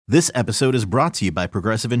This episode is brought to you by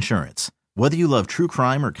Progressive Insurance. Whether you love true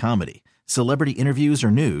crime or comedy, celebrity interviews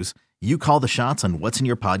or news, you call the shots on what's in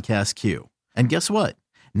your podcast queue. And guess what?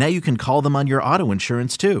 Now you can call them on your auto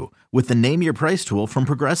insurance too with the Name Your Price tool from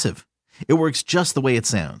Progressive. It works just the way it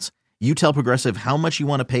sounds. You tell Progressive how much you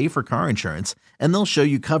want to pay for car insurance, and they'll show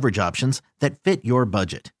you coverage options that fit your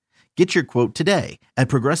budget. Get your quote today at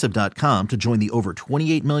Progressive.com to join the over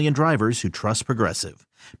 28 million drivers who trust Progressive.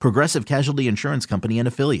 Progressive Casualty Insurance Company and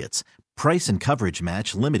Affiliates. Price and coverage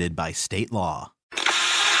match limited by state law.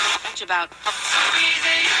 About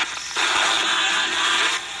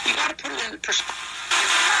you gotta put it in perspective.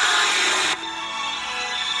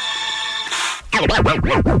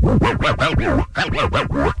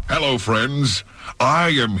 Hello, friends. I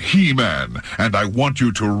am He-Man, and I want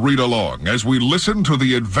you to read along as we listen to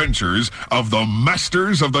the adventures of the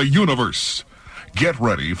Masters of the Universe. Get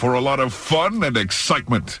ready for a lot of fun and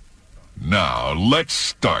excitement. Now, let's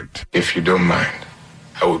start. If you don't mind,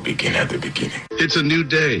 I will begin at the beginning. It's a new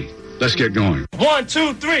day. Let's get going. 1,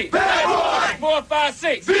 2, 3. Bad boy. 4, 5,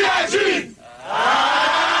 6. B.I.G.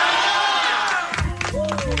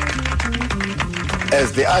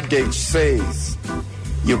 As the adage says,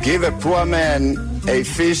 you give a poor man a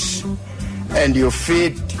fish and you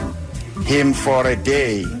feed him for a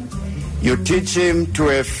day. You teach him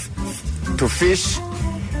to fish.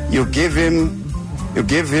 You give him.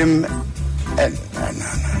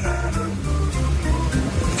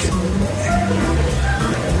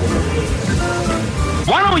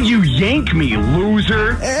 Why don't you yank me,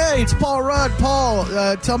 loser? Hey, it's Paul Rudd. Paul,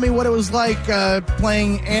 tell me what it was like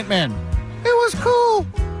playing Ant-Man. It was cool.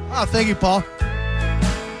 Oh, thank you, Paul.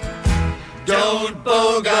 Don't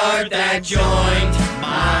bogart that joint,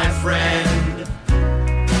 my friend.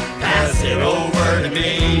 Pass it over to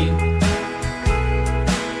me.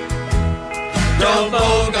 Don't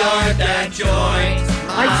bogart that joint,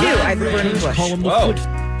 my friend. I prefer English. Whoa.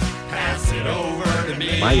 Pass it over to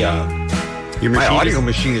me. My audio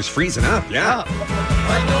machine is freezing up. Yeah.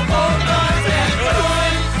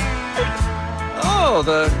 Oh,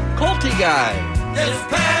 the Colty guy. Just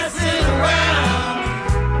pass it around.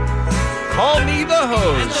 Call me the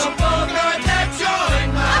hose.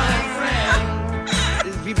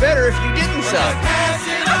 It'd be better if you didn't suck. Pass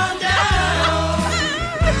it on down.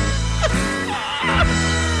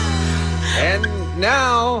 And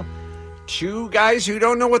now, two guys who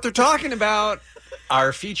don't know what they're talking about.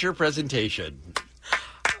 Our feature presentation.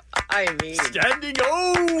 I mean, Standing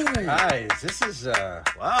O! Guys, this is,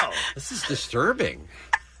 wow. This is disturbing.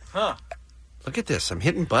 Huh. Look at this. I'm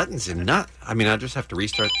hitting buttons and I'll just have to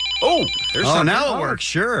restart. Oh, there's something. Now it works,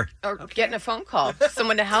 sure. Or getting a phone call.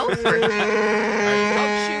 Someone to help. Chewy's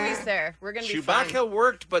there. We're going to be fine. Chewbacca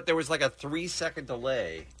worked, but there was like a 3-second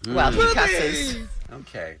delay. Well, he cusses.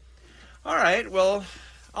 Okay. All right, well,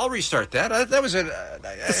 I'll restart that. That was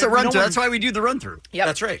It's a run-through. That's why we do the run-through. Yep.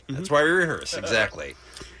 That's right. That's why we rehearse. Exactly.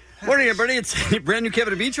 Morning, everybody. It's brand new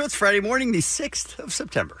Kevin and Beach. It's Friday morning, the 6th of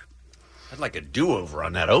September. I'd like a do-over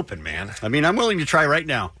on that open, man. I mean, I'm willing to try right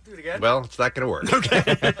now. Do it again? Well, it's not going to work. Okay.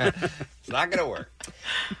 It's not going to work.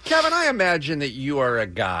 Kevin, I imagine that you are a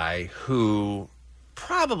guy who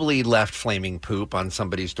probably left flaming poop on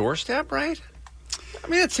somebody's doorstep, right? I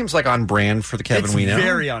mean, it seems like on brand for the Kevin we know. It's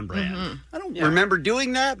very on brand. Mm-hmm. I don't remember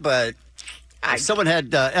doing that, but if someone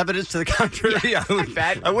had evidence to the contrary,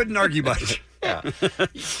 I wouldn't argue much. Yeah.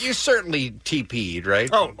 You certainly TP'd, right?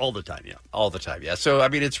 Oh, all the time, yeah. All the time, yeah. So, I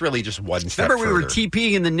mean, it's really just one step Remember we further. were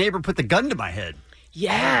TPing and the neighbor put the gun to my head.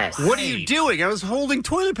 Yes. What are you doing? I was holding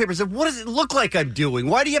toilet paper. I said, what does it look like I'm doing?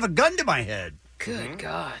 Why do you have a gun to my head? Good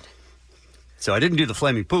God. So I didn't do the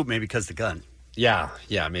flaming poop, maybe because of the gun. Yeah,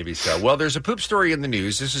 maybe so. Well, there's a poop story in the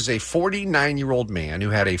news. This is a 49-year-old man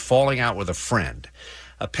who had a falling out with a friend.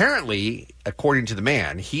 Apparently, according to the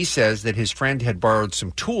man, he says that his friend had borrowed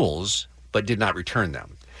some tools but did not return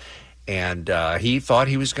them. And he thought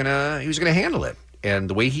he was gonna handle it. And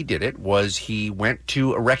the way he did it was he went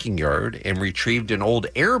to a wrecking yard and retrieved an old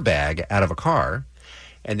airbag out of a car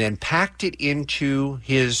and then packed it into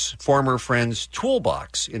his former friend's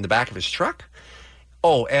toolbox in the back of his truck.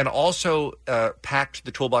 Oh, and also packed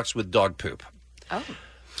the toolbox with dog poop. Oh.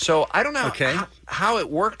 So I don't know how it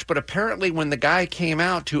worked, but apparently when the guy came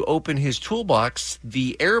out to open his toolbox,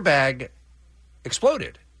 the airbag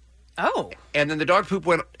exploded. Oh. And then the dog poop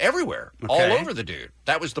went everywhere, all over the dude.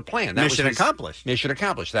 That was the plan. That Mission was accomplished. Mission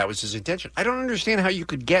accomplished. That was his intention. I don't understand how you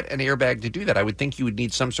could get an airbag to do that. I would think you would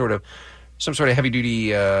need some sort of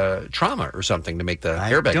heavy-duty trauma or something to make the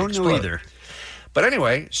airbag explode. I don't know either. But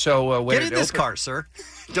anyway, so when get in this car, sir.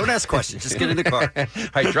 Don't ask questions. Just get in the car. All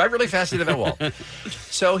right, drive really fast into that wall.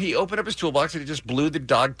 So he opened up his toolbox and it just blew the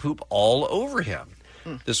dog poop all over him.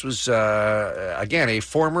 This was, again, a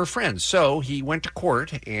former friend. So he went to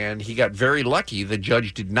court, and he got very lucky. The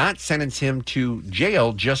judge did not sentence him to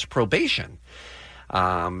jail, just probation.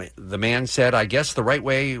 The man said, I guess the right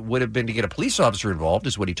way would have been to get a police officer involved,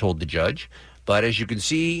 is what he told the judge. But as you can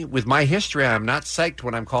see, with my history, I'm not psyched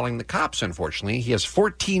when I'm calling the cops, unfortunately. He has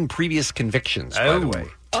 14 previous convictions, by the way.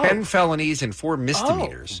 10 felonies and 4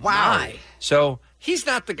 misdemeanors. Oh, wow. So he's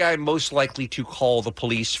not the guy most likely to call the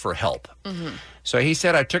police for help. So he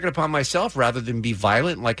said, I took it upon myself rather than be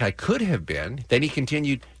violent like I could have been. Then he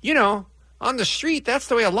continued, on the street, that's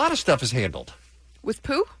the way a lot of stuff is handled. With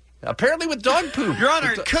poo? Apparently with dog poop. Your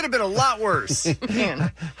Honor, it could have been a lot worse.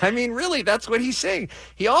 I mean, really, that's what he's saying.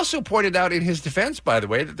 He also pointed out in his defense, by the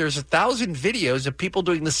way, that there's 1,000 videos of people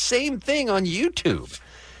doing the same thing on YouTube.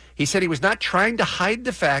 He said he was not trying to hide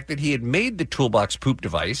the fact that he had made the toolbox poop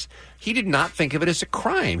device. He did not think of it as a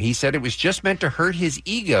crime. He said it was just meant to hurt his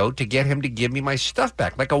ego to get him to give me my stuff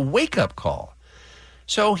back, like a wake-up call.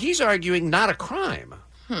 So he's arguing not a crime.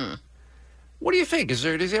 What do you think? Does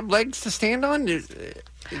he have legs to stand on?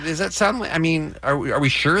 Does that sound like... I mean, are we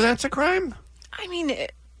sure that's a crime? I mean...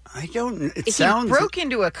 I don't... It he sounds... broke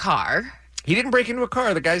into a car. He didn't break into a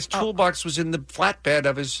car. The guy's toolbox was in the flatbed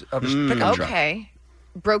of his pickup truck. Okay.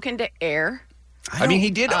 Broke into air. I mean,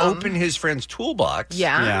 he did open his friend's toolbox.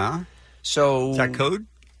 Yeah. So... Is that code?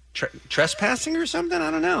 Trespassing or something?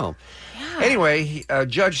 I don't know. Yeah. Anyway,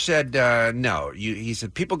 judge said no. He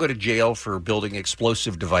said people go to jail for building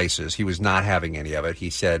explosive devices. He was not having any of it. He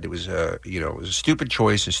said it was it was a stupid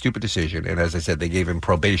choice, a stupid decision. And as I said, they gave him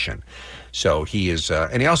probation. So he is,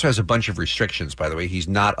 and he also has a bunch of restrictions, by the way. He's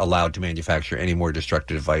not allowed to manufacture any more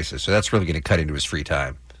destructive devices. So that's really going to cut into his free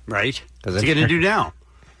time. Right. What's he going to do now?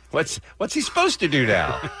 What's he supposed to do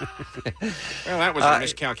now? Well, that was a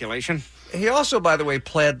miscalculation. He also, by the way,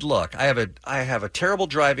 pled, look, I have a terrible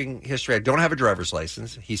driving history. I don't have a driver's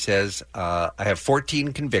license. He says, I have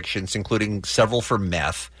 14 convictions, including several for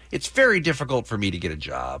meth. It's very difficult for me to get a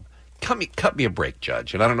job. Cut me a break,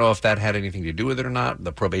 Judge. And I don't know if that had anything to do with it or not,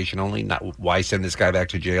 the probation only. Not why send this guy back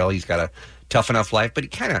to jail. He's got a tough enough life. But he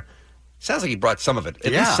kind of sounds like he brought some of it,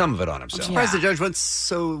 at least some of it on himself. I'm surprised the judge went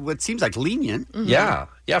so what seems like lenient. Yeah,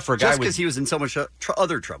 for a guy just because he was in so much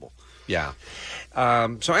other trouble. Yeah.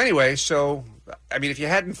 So anyway, I mean, if you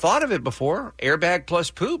hadn't thought of it before, airbag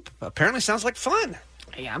plus poop apparently sounds like fun.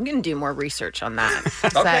 Yeah, I'm going to do more research on that.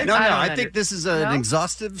 Okay. I think this is an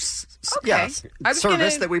exhaustive service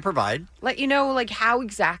that we provide. Let you know, like, how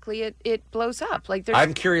exactly it blows up. Like,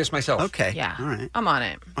 I'm curious myself. Okay. Yeah. All right. I'm on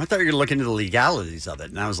it. I thought you were going to look into the legalities of it,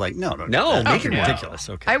 and I was like, no. Make it ridiculous.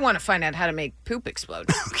 Okay. I want to find out how to make poop explode.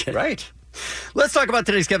 Okay. Right. Let's talk about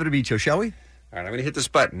today's Kevin and Beach Show, shall we? All right, I'm going to hit this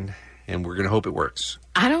button, and we're going to hope it works.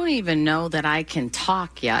 I don't even know that I can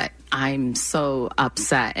talk yet. I'm so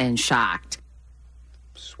upset and shocked.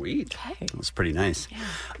 Sweet. Okay. That was pretty nice.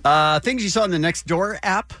 Yeah. Things you saw in the Nextdoor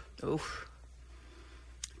app. Oof.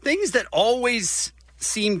 Things that always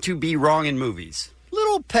seem to be wrong in movies.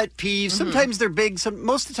 Little pet peeves. Sometimes they're big.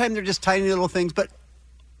 Most of the time they're just tiny little things, but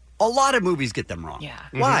a lot of movies get them wrong. Yeah.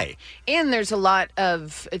 Why? And there's a lot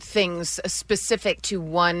of things specific to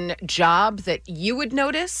one job that you would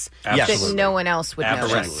notice that no one else would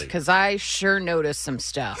notice. Because I sure noticed some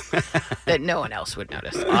stuff that no one else would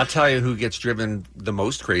notice. I'll tell you who gets driven the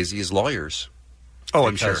most crazy is lawyers. Oh,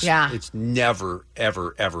 I'm sure. Yeah. It's never,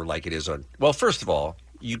 ever, ever like it is on... Well, first of all,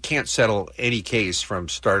 you can't settle any case from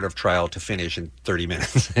start of trial to finish in 30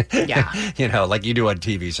 minutes. Yeah. Like you do on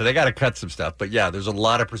TV. So they got to cut some stuff. But yeah, there's a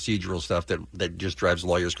lot of procedural stuff that just drives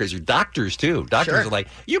lawyers crazy. Doctors, too. Doctors are like,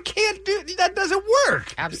 you can't do... That doesn't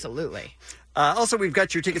work. Absolutely. Also, we've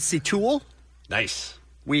got your tickets to see Tool. Nice.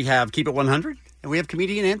 We have Keep It 100. And we have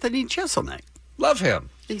comedian Anthony Jeselnik. Love him.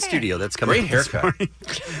 In studio. That's coming Great up this morning.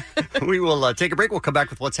 We will take a break. We'll come back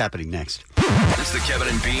with what's happening next. It's the Kevin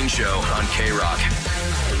and Bean Show on K-Rock.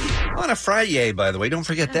 On a Friday, by the way. Don't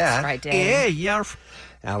forget that. Friday. Yeah.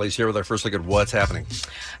 Allie's here with our first look at what's happening.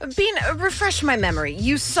 Bean, refresh my memory.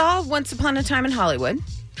 You saw Once Upon a Time in Hollywood.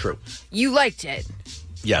 True. You liked it.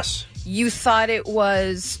 Yes. You thought it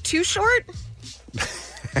was too short?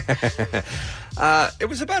 It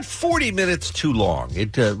was about 40 minutes too long.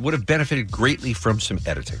 It would have benefited greatly from some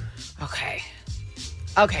editing.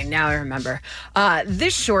 Okay, now I remember.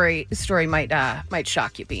 This story might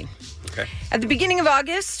shock you, Bean. Okay. At the beginning of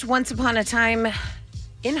August, Once Upon a Time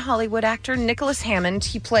in Hollywood actor Nicholas Hammond,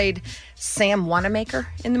 he played Sam Wanamaker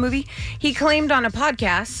in the movie. He claimed on a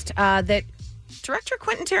podcast that director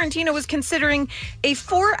Quentin Tarantino was considering a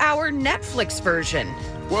 4-hour Netflix version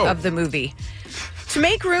of the movie. To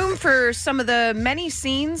make room for some of the many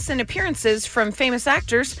scenes and appearances from famous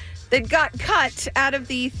actors, that got cut out of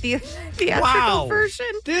the theatrical Wow. version.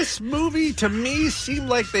 This movie, to me, seemed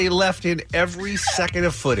like they left in every second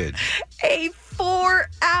of footage. A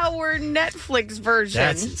 4-hour Netflix version.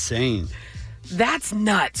 That's insane. That's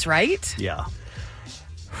nuts, right? Yeah.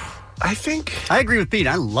 I agree with Pete.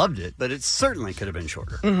 I loved it, but it certainly could have been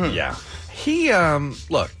shorter. Mm-hmm. Yeah. He,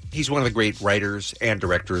 look, he's one of the great writers and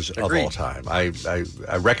directors of all time. I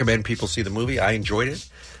recommend people see the movie. I enjoyed it.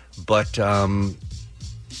 But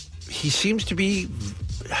it seems to be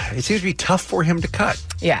tough for him to cut.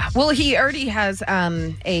 Yeah. Well, he already has a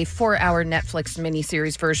 4-hour Netflix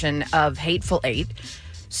miniseries version of Hateful Eight.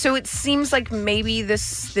 So it seems like maybe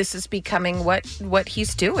this is becoming what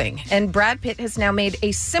he's doing. And Brad Pitt has now made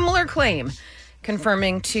a similar claim,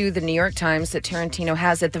 confirming to the New York Times that Tarantino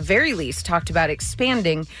has, at the very least, talked about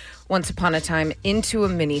expanding Once Upon a Time into a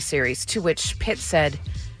miniseries, to which Pitt said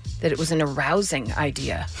that it was an arousing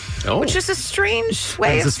idea. Oh. Which is a strange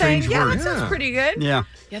way That's of a strange saying, word. that sounds pretty good. Yeah.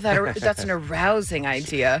 Yeah, that's an arousing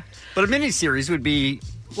idea. But a miniseries would be,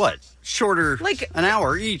 what, shorter, like an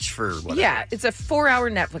hour each for whatever. Yeah, it's a 4-hour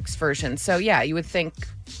Netflix version. So, yeah, you would think...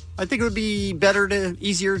 I think it would be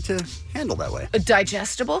easier to handle that way.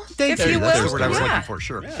 Digestible, if you will. That's the word I was looking for,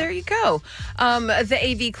 sure. There you go. The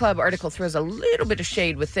AV Club article throws a little bit of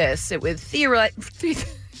shade with this. It would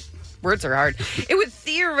words are hard. It would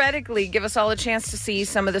theoretically give us all a chance to see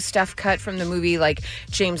some of the stuff cut from the movie, like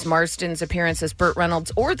James Marsden's appearance as Burt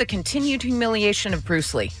Reynolds or the continued humiliation of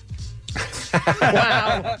Bruce Lee.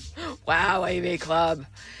 Wow, AV Club.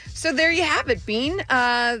 So there you have it, Bean.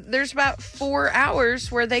 There's about 4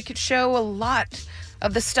 hours where they could show a lot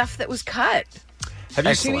of the stuff that was cut. Have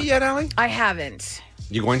you seen it yet, Allie? I haven't.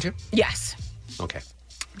 You going to? Yes. Okay.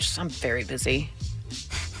 I'm very busy.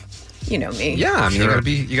 You know me. Yeah, I mean, you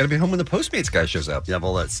gotta be home when the Postmates guy shows up. You have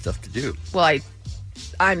all that stuff to do. Well,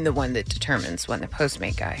 I'm the one that determines when the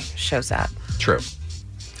Postmate guy shows up. True.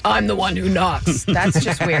 I'm the one who knocks. That's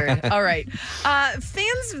just weird. All right.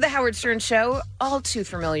 Fans of The Howard Stern Show, all too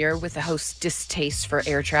familiar with the host's distaste for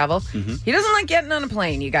air travel. Mm-hmm. He doesn't like getting on a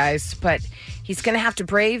plane, you guys, but he's going to have to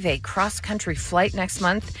brave a cross-country flight next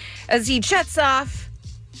month as he jets off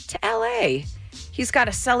to L.A. He's got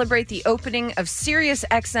to celebrate the opening of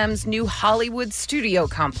SiriusXM's new Hollywood studio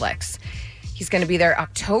complex. He's going to be there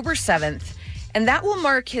October 7th, and that will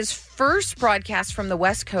mark his first broadcast from the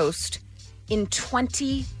West Coast in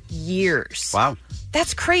 20 years. Wow.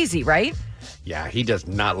 That's crazy, right? Yeah, he does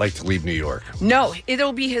not like to leave New York. No,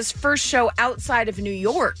 it'll be his first show outside of New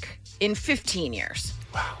York in 15 years.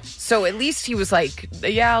 Wow. So at least he was like,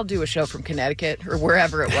 yeah, I'll do a show from Connecticut or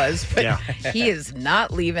wherever it was. But Yeah. he is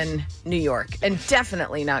not leaving New York and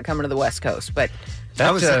definitely not coming to the West Coast. But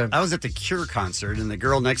I was at the Cure concert, and the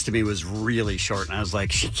girl next to me was really short, and I was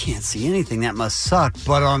like, she can't see anything. That must suck.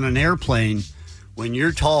 But on an airplane, when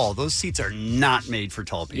you're tall, those seats are not made for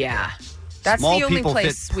tall people. yeah, that's Small the only people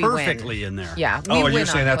place fit we perfectly win. in there. Yeah, we Oh, win you're on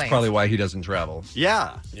saying that's planes. probably why he doesn't travel.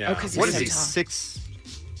 Yeah. Yeah. Oh, 'cause What he's is so he, tall.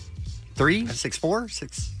 6'3", 6'4",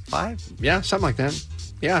 6'5"? Yeah, something like that.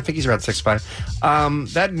 Yeah, I think he's around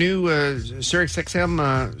 6'5". That new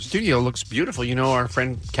SiriusXM studio looks beautiful. You know, our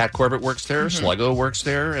friend Kat Corbett works there. Mm-hmm. Sluggo works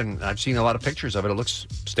there. And I've seen a lot of pictures of it. It looks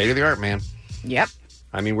state-of-the-art, man. Yep.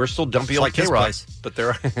 I mean, we're still dumpy It's old like his K-Rock, place. but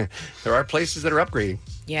there are places that are upgrading.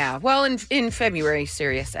 Yeah. Well, in February,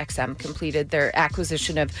 SiriusXM completed their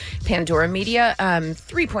acquisition of Pandora Media,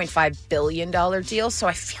 $3.5 billion deal. So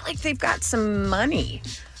I feel like they've got some money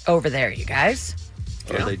over there, you guys.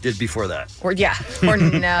 Or they did before that. Or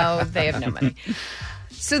no, they have no money.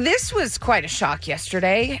 So this was quite a shock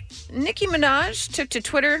yesterday. Nicki Minaj took to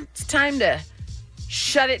Twitter. It's time to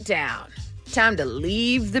shut it down. Time to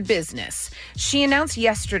leave the business. She announced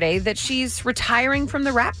yesterday that she's retiring from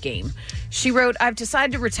the rap game. She wrote, "I've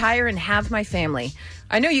decided to retire and have my family.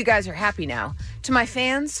 I know you guys are happy now. To my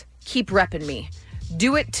fans, keep repping me.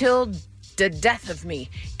 Do it till the death of me.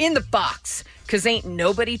 In the box, because ain't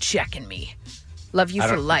nobody checking me. Love you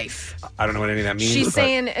for life." I don't know what any of that means. She's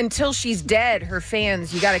saying until she's dead, her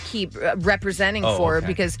fans, you got to keep representing for her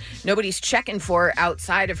because nobody's checking for her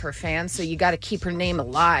outside of her fans. So you got to keep her name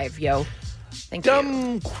alive, yo. Thank you.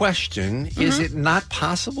 Dumb question. Is it not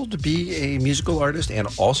possible to be a musical artist and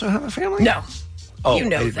also have a family? No. Oh, you I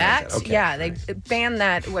know didn't that. Okay. Yeah, they banned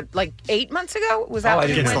that, like 8 months ago? Was that I when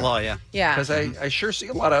didn't it Against the went? law, yeah. Yeah. Because I sure see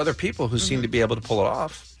a lot of other people who seem to be able to pull it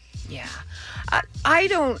off. Yeah. I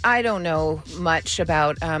don't know much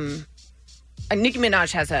about Nicki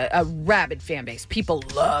Minaj has a rabid fan base. People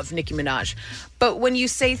love Nicki Minaj. But when you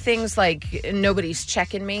say things like nobody's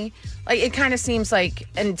checking me, like it kind of seems like,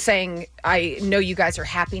 and saying I know you guys are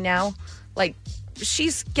happy now, like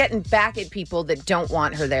she's getting back at people that don't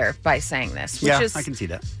want her there by saying this, which is I can see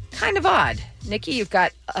that. kind of odd. Nikki, you've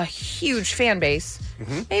got a huge fan base.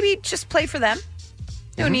 Maybe just play for them.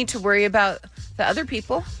 No need to worry about the other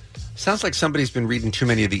people. Sounds like somebody's been reading too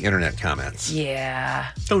many of the internet comments. Yeah.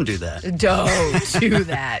 Don't do that. Don't do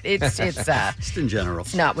that. It's just in general.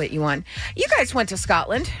 It's not what you want. You guys went to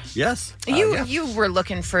Scotland. Yes. You were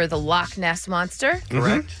looking for the Loch Ness Monster.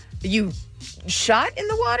 Correct. You shot in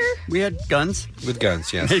the water? We had guns. With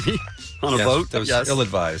guns, yes. Maybe. On a boat. That was Yes.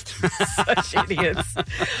 ill-advised. Such idiots.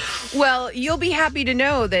 Well, you'll be happy to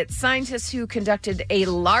know that scientists who conducted a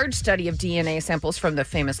large study of DNA samples from the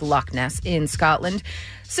famous Loch Ness in Scotland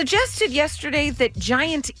suggested yesterday that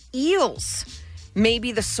giant eels may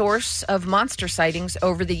be the source of monster sightings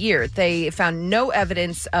over the year. They found no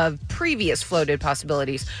evidence of previous floated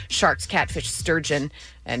possibilities: sharks, catfish, sturgeon,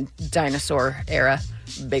 and dinosaur era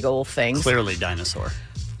big old things. Clearly dinosaur.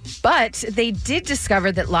 But they did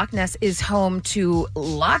discover that Loch Ness is home to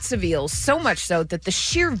lots of eels, so much so that the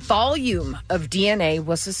sheer volume of DNA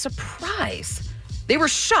was a surprise. They were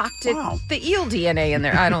shocked at the eel DNA in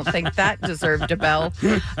there. I don't think that deserved a bell.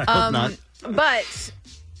 Not. But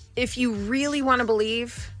if you really want to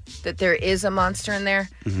believe that there is a monster in there,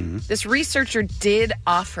 this researcher did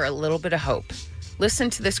offer a little bit of hope. Listen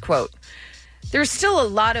to this quote. "There's still a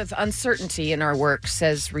lot of uncertainty in our work,"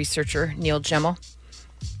 says researcher Neil Gemmell.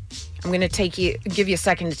 I'm going to give you a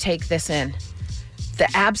second to take this in. The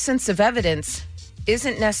absence of evidence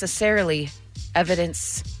isn't necessarily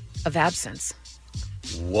evidence of absence.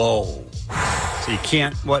 Whoa. So you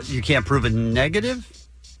can't prove a negative?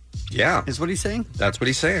 Yeah. Is what he's saying? That's what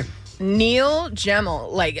he's saying. Neil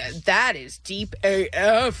Gemmell, that is deep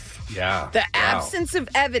AF. Yeah. The absence of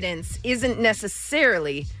evidence isn't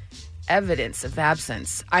necessarily evidence of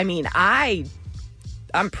absence. I mean,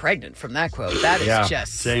 I'm pregnant from that quote. That is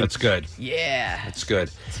just... That's good. Yeah. That's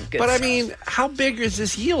good. good But, I stuff. mean, how big is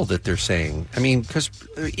this eel that they're saying? I mean, because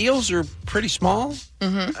eels are pretty small.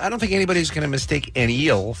 I don't think anybody's going to mistake an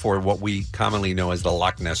eel for what we commonly know as the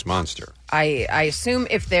Loch Ness Monster. I assume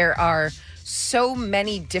if there are so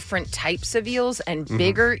many different types of eels and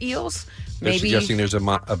bigger eels, They're maybe suggesting there's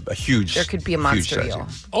a huge... there could be a monster eel.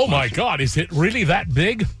 Oh, my God. Is it really that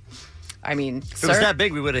big? I mean, If it was that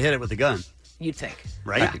big, we would have hit it with a gun. You'd think.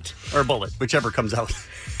 Right? Or a bullet, whichever comes out.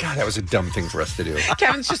 God, that was a dumb thing for us to do.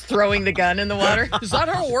 Kevin's just throwing the gun in the water. Is that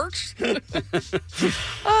how it works?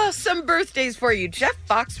 Some birthdays for you. Jeff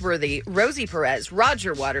Foxworthy, Rosie Perez,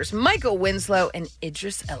 Roger Waters, Michael Winslow, and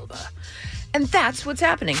Idris Elba. And that's what's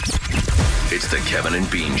happening. It's the Kevin and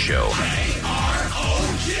Bean Show.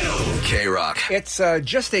 K-Rock. It's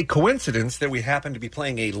just a coincidence that we happen to be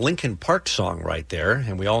playing a Linkin Park song right there,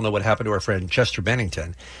 and we all know what happened to our friend Chester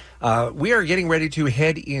Bennington. We are getting ready to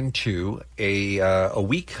head into a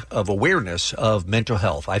week of awareness of mental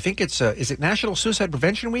health. I think it's is it National Suicide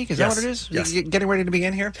Prevention Week? Is that what it is? Yes. Getting ready to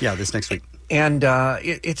begin here? Yeah, this next week. And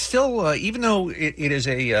it's still, even though it is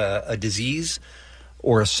a disease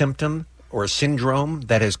or a symptom or a syndrome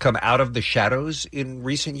that has come out of the shadows in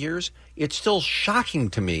recent years, it's still shocking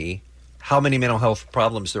to me how many mental health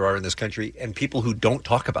problems there are in this country and people who don't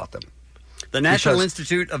talk about them. The National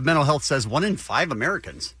Institute of Mental Health says 1 in 5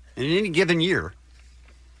 Americans in any given year,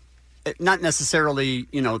 not necessarily,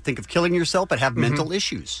 think of killing yourself, but have mental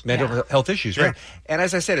issues. Mental health issues, right? And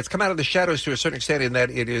as I said, it's come out of the shadows to a certain extent in that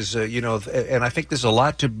it is, and I think there's a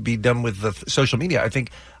lot to be done with the social media. I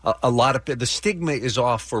think a lot of the stigma is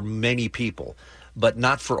off for many people, but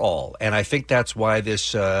not for all. And I think that's why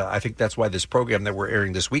this program that we're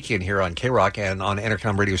airing this weekend here on K-Rock and on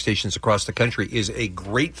Entercom radio stations across the country is a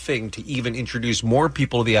great thing to even introduce more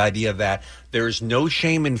people to the idea that there's no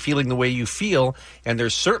shame in feeling the way you feel, and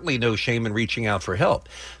there's certainly no shame in reaching out for help.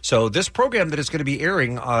 So this program that is going to be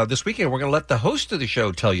airing this weekend, we're going to let the host of the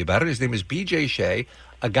show tell you about it. His name is BJ Shea,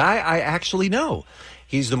 a guy I actually know.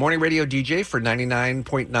 He's the morning radio DJ for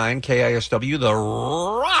 99.9 KISW, the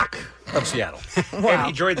Rock of Seattle. And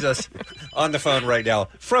he joins us on the phone right now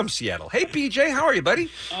from Seattle. Hey, PJ, how are you,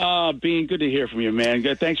 buddy? Being good to hear from you, man.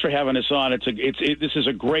 Good. Thanks for having us on. This is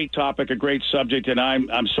a great topic, a great subject, and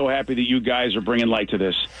I'm so happy that you guys are bringing light to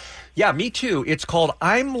this. Yeah, me too. It's called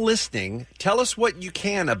I'm Listening. Tell us what you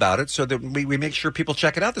can about it so that we make sure people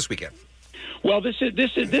check it out this weekend. Well,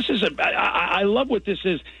 I love what this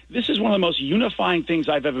is. This is one of the most unifying things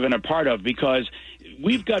I've ever been a part of, because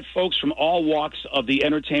we've got folks from all walks of the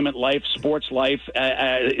entertainment life, sports life,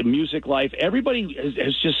 music life. Everybody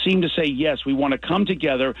has just seemed to say, yes, we want to come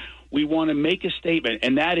together. We want to make a statement,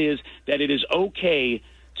 and that is that it is okay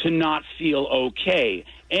to not feel okay.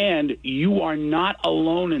 And you are not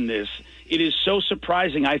alone in this. it is so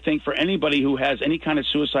surprising, I think, for anybody who has any kind of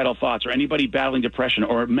suicidal thoughts or anybody battling depression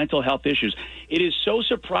or mental health issues. It is so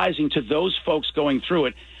surprising to those folks going through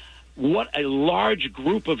it what a large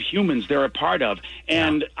group of humans they're a part of.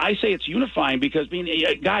 And I say it's unifying because,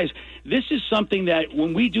 guys, this is something that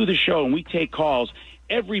when we do the show and we take calls,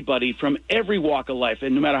 everybody from every walk of life,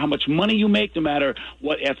 and no matter how much money you make, no matter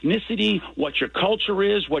what ethnicity, what your culture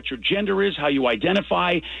is, what your gender is, how you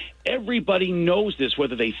identify, everybody knows this,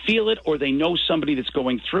 whether they feel it or they know somebody that's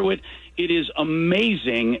going through it. It is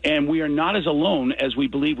amazing, and we are not as alone as we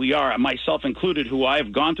believe we are, myself included, who I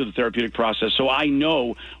have gone through the therapeutic process, so I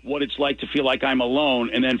know what it's like to feel like I'm alone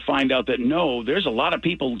and then find out that, no, there's a lot of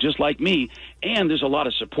people just like me, and there's a lot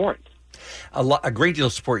of support. A great deal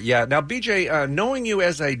of support, yeah. Now, BJ, knowing you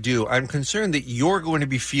as I do, I'm concerned that you're going to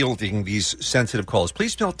be fielding these sensitive calls.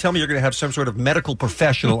 Please tell me you're going to have some sort of medical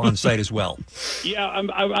professional on site as well. Yeah,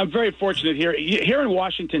 I'm very fortunate here. Here in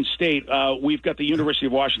Washington State, we've got the University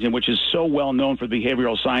of Washington, which is so well known for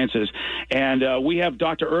behavioral sciences. And we have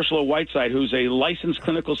Dr. Ursula Whiteside, who's a licensed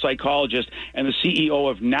clinical psychologist and the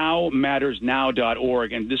CEO of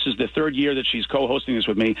NowMattersNow.org. And this is the third year that she's co-hosting this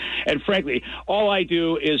with me. And frankly, all I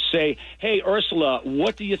do is say, hey, Ursula,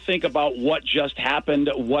 what do you think about what just happened,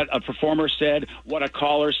 what a performer said, what a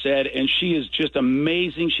caller said? And she is just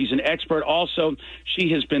amazing. She's an expert. Also,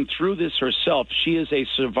 she has been through this herself. She is a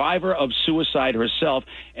survivor of suicide herself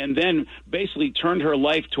and then basically turned her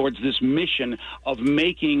life towards this mission of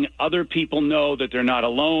making other people know that they're not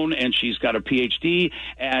alone, and she's got a PhD.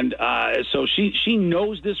 And so she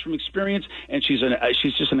knows this from experience, and she's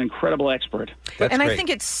just an incredible expert. That's great. I think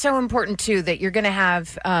it's so important, too, that you're going to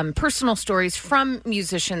have personal stories from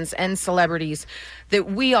musicians and celebrities that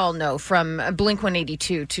we all know, from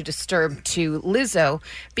Blink-182 to Disturbed to Lizzo,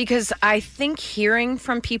 because I think hearing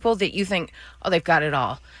from people that you think, oh, they've got it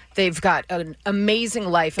all. They've got an amazing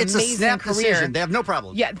life, it's amazing a snap career. Decision. They have no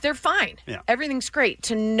problem. Yeah, they're fine. Yeah. Everything's great.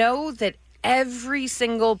 To know that every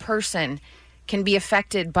single person can be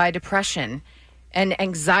affected by depression and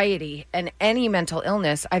anxiety and any mental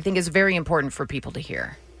illness, I think is very important for people to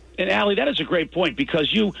hear. And Allie, that is a great point,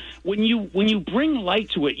 because when you bring light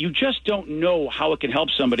to it, you just don't know how it can help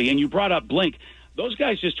somebody. And you brought up Blink. Those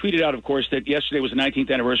guys just tweeted out, of course, that yesterday was the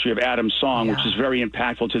 19th anniversary of Adam's song, which is very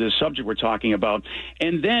impactful to this subject we're talking about.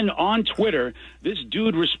 And then on Twitter, this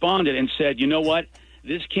dude responded and said, you know what?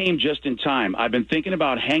 This came just in time. I've been thinking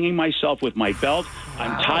about hanging myself with my belt.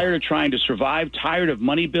 I'm tired of trying to survive, tired of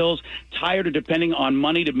money bills, tired of depending on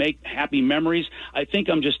money to make happy memories. I think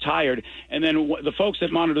I'm just tired. And then the folks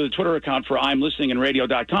that monitor the Twitter account for I'm Listening and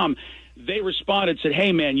Radio.com, they responded, said,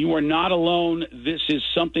 hey, man, you are not alone. This is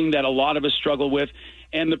something that a lot of us struggle with.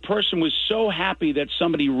 And the person was so happy that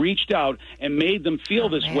somebody reached out and made them feel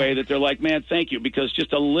this way, that they're like, man, thank you, because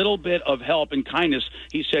just a little bit of help and kindness,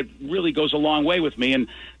 he said, really goes a long way with me. And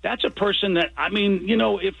that's a person that, I mean, you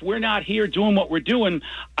know, if we're not here doing what we're doing,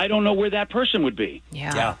 I don't know where that person would be.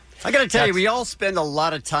 Yeah. I got to tell you, we all spend a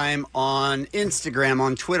lot of time on Instagram,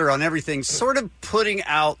 on Twitter, on everything, sort of putting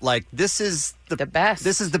out like, this is the best.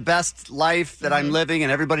 This is the best life that I'm living,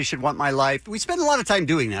 and everybody should want my life. We spend a lot of time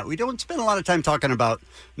doing that. We don't spend a lot of time talking about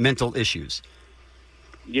mental issues.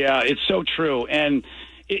 Yeah, it's so true. And,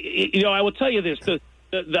 you know, I will tell you this,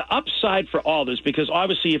 the upside for all this, because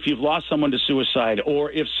obviously if you've lost someone to suicide,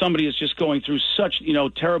 or if somebody is just going through such, you know,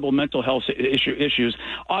 terrible mental health issues,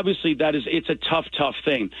 obviously it's a tough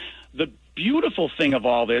thing. The beautiful thing of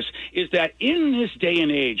all this is that in this day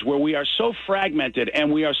and age where we are so fragmented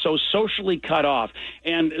and we are so socially cut off,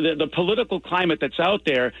 and the political climate that's out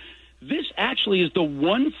there, this actually is the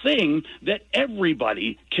one thing that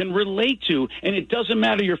everybody can relate to, and it doesn't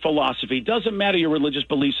matter your philosophy, it doesn't matter your religious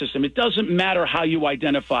belief system, it doesn't matter how you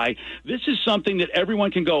identify. This is something that everyone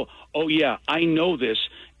can go, oh yeah, I know this,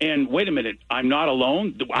 and wait a minute, I'm not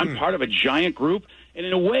alone, I'm part of a giant group, and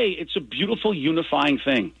in a way, it's a beautiful unifying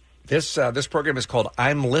thing. This program is called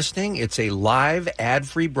I'm Listening. It's a live,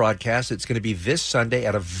 ad-free broadcast. It's going to be this Sunday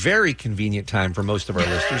at a very convenient time for most of our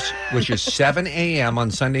listeners, which is 7 a.m.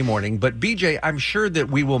 on Sunday morning. But, BJ, I'm sure that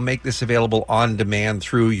we will make this available on demand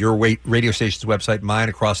through your radio station's website, mine,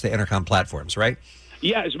 across the Entercom platforms, right?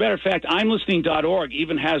 Yeah, as a matter of fact, I'mListening.org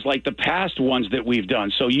even has like the past ones that we've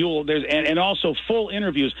done. So and also full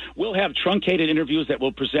interviews. We'll have truncated interviews that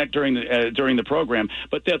we'll present during the program,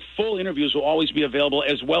 but the full interviews will always be available,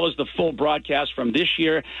 as well as the full broadcast from this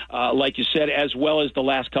year, like you said, as well as the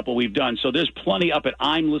last couple we've done. So there's plenty up at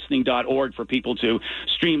I'mListening.org for people to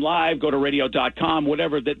stream live, go to radio.com,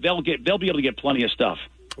 whatever. That they'll be able to get plenty of stuff.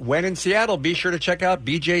 When in Seattle, be sure to check out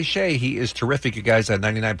BJ Shea. He is terrific, you guys, on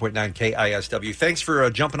 99.9 KISW. Thanks for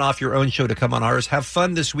jumping off your own show to come on ours. Have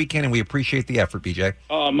fun this weekend, and we appreciate the effort, BJ.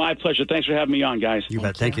 Oh, my pleasure. Thanks for having me on, guys. You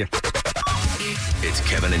bet. Thank you. It's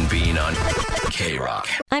Kevin and Bean on K-Rock.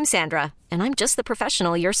 I'm Sandra, and I'm just the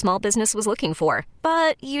professional your small business was looking for.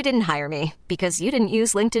 But you didn't hire me because you didn't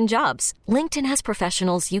use LinkedIn Jobs. LinkedIn has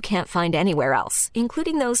professionals you can't find anywhere else,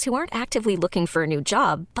 including those who aren't actively looking for a new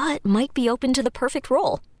job, but might be open to the perfect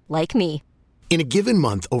role, like me. In a given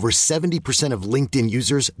month, over 70% of LinkedIn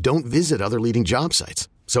users don't visit other leading job sites.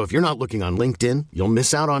 So if you're not looking on LinkedIn, you'll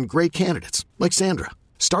miss out on great candidates like Sandra.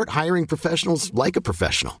 Start hiring professionals like a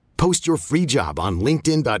professional. Post your free job on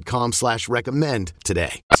linkedin.com/recommend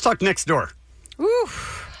today. Let's talk Nextdoor. Ooh.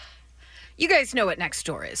 You guys know what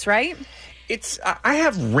Nextdoor is, right? It's I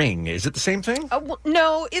have Ring. Is it the same thing? Well,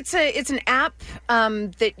 no, it's an app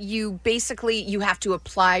that you have to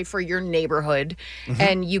apply for your neighborhood,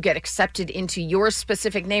 and you get accepted into your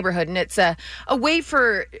specific neighborhood, and it's a way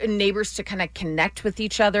for neighbors to kind of connect with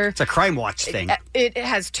each other. It's a crime watch thing. It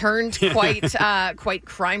has turned quite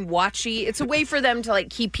crime watchy. It's a way for them to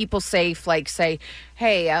keep people safe, say,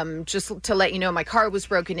 hey, just to let you know, my car was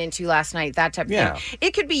broken into last night, that type of thing.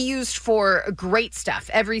 It could be used for great stuff.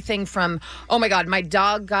 Everything from, oh my God, my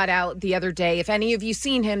dog got out the other day. If any of you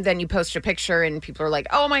seen him, then you post a picture and people are like,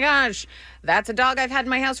 oh my gosh, that's a dog I've had in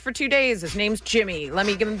my house for 2 days. His name's Jimmy. Let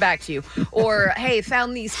me give him back to you. Or, hey,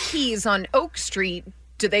 found these keys on Oak Street.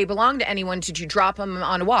 Do they belong to anyone? Did you drop them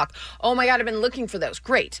on a walk? Oh my God, I've been looking for those.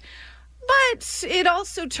 Great. But it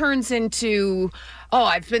also turns into, oh,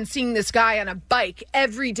 I've been seeing this guy on a bike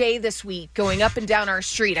every day this week going up and down our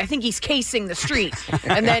street. I think he's casing the street.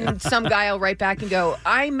 And then some guy will write back and go,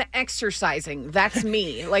 I'm exercising. That's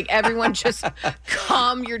me. Everyone just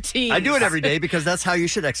calm your teeth. I do it every day because that's how you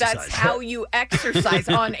should exercise. That's how you exercise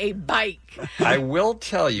on a bike. I will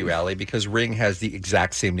tell you, Allie, because Ring has the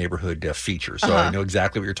exact same neighborhood feature, so I know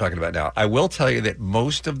exactly what you're talking about now. I will tell you that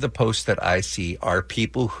most of the posts that I see are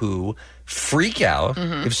people who freak out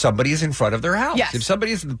if somebody is in front of their house. Yes. If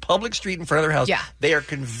somebody is in the public street in front of their house, they are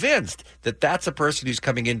convinced that that's a person who's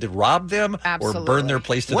coming in to rob them or burn their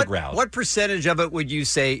place to the ground. What percentage of it would you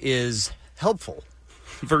say is helpful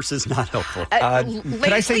versus not helpful?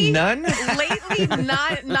 Can I say none? Lately,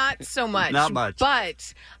 not so much. Not much.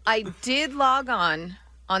 But I did log on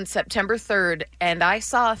September 3rd, and I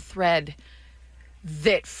saw a thread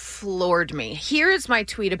that floored me. Here is my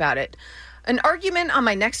tweet about it. An argument on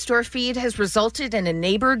my Nextdoor feed has resulted in a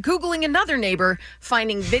neighbor Googling another neighbor,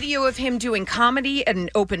 finding video of him doing comedy at an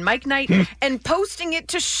open mic night, and posting it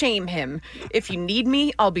to shame him. If you need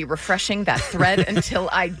me, I'll be refreshing that thread until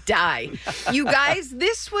I die. You guys,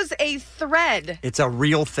 this was a thread. It's a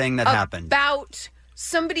real thing that happened. About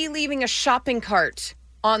somebody leaving a shopping cart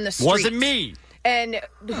on the street. Wasn't me. And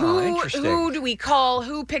who do we call?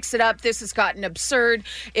 Who picks it up? This has gotten absurd.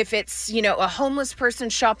 If it's, a homeless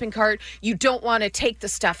person's shopping cart, you don't want to take the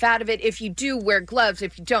stuff out of it. If you do, wear gloves.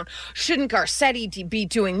 If you don't, shouldn't Garcetti be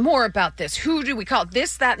doing more about this? Who do we call?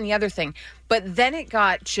 This, that, and the other thing. But then it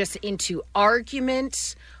got just into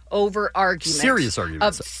arguments over arguments. Serious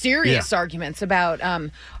arguments about,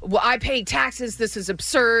 well, I pay taxes, this is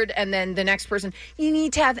absurd. And then the next person, you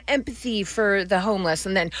need to have empathy for the homeless.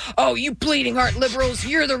 And then, oh, you bleeding heart liberals,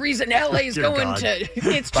 you're the reason LA is going to...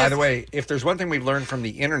 It's just... By the way, if there's one thing we've learned from the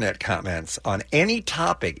internet comments, on any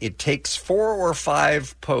topic, it takes 4 or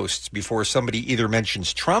 5 posts before somebody either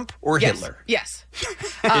mentions Trump or Hitler. Yes.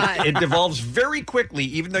 It devolves very quickly,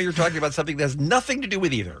 even though you're talking about something that has nothing to do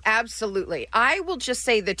with either. Absolutely. I will just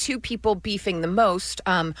say the 2 people beefing the most,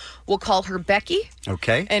 we'll call her Becky.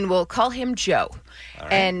 Okay. And we'll call him Joe.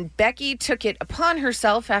 Right. And Becky took it upon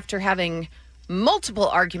herself after having multiple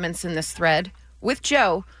arguments in this thread with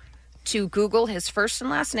Joe to Google his first and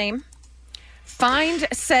last name, find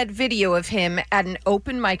said video of him at an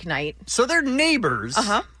open mic night. So they're neighbors.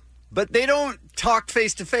 But they don't talk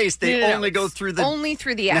face to face. They only go through the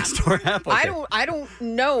app. Nextdoor app. Okay. I don't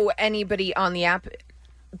know anybody on the app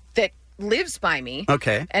that lives by me.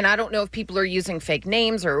 Okay. And I don't know if people are using fake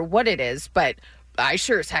names or what it is, but I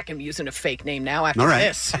sure as heck am using a fake name now after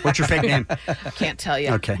this. What's your fake name? Can't tell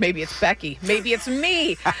you. Okay. Maybe it's Becky. Maybe it's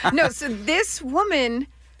me. No, so this woman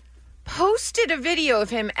posted a video of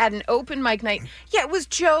him at an open mic night. Yeah, was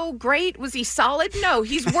Joe great? Was he solid? No,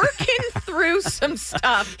 he's working through some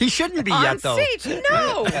stuff. He shouldn't be on yet, though. Stage.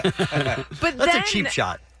 No. But that's a cheap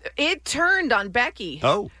shot. It turned on Becky.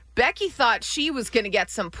 Oh. Becky thought she was going to get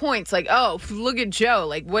some points. Like, oh, look at Joe.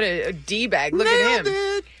 Like, what a D-bag. Look at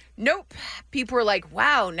him. Nope. People were like,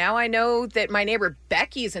 wow, now I know that my neighbor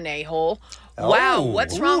Becky's an a-hole. Wow,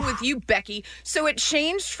 what's wrong with you, Becky? So it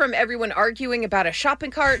changed from everyone arguing about a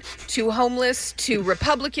shopping cart to homeless to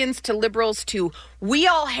Republicans to liberals to we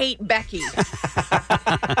all hate Becky.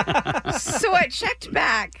 So I checked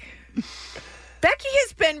back. Becky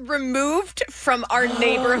has been removed from our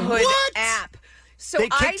neighborhood app. So They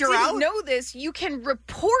I kicked her didn't out? know this. You can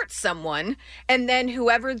report someone, and then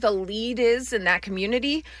whoever the lead is in that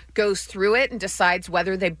community goes through it and decides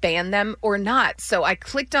whether they ban them or not. So I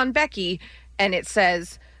clicked on Becky, and it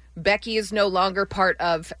says, Becky is no longer part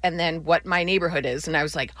of, and then what my neighborhood is. And I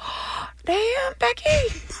was like, oh, damn, Becky,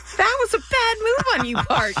 that was a bad move on you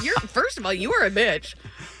part. First of all, you were a bitch.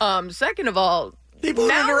 Second of all, they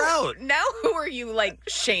voted her out. Now who are you,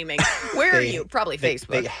 shaming? Where are you? Probably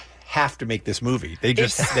Facebook. They have to make this movie. They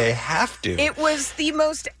have to. It was the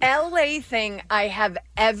most LA thing I have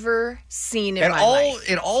ever seen in my life.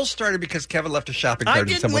 It all started because Kevin left a shopping cart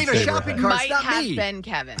in someone's neighborhood. Might have been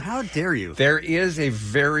Kevin. How dare you? There is a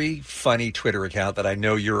very funny Twitter account that I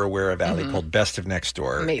know you're aware of, Allie, called Best of Next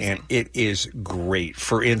Door. Amazing. And it is great.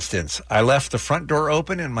 For instance, I left the front door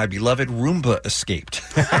open and my beloved Roomba escaped.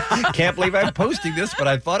 Can't believe I'm posting this, but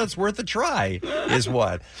I thought it's worth a try, is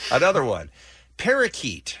one. Another one.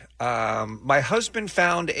 Parakeet. My husband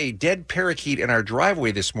found a dead parakeet in our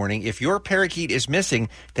driveway this morning. If your parakeet is missing,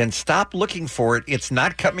 then stop looking for it. It's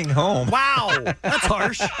not coming home. Wow, that's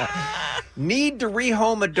harsh. Need to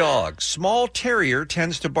rehome a dog. Small terrier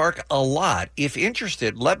tends to bark a lot. If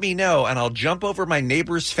interested, let me know, and I'll jump over my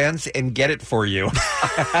neighbor's fence and get it for you.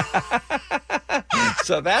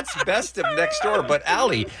 So that's Best of Next Door. But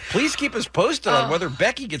Allie, please keep us posted on whether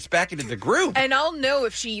Becky gets back into the group. And I'll know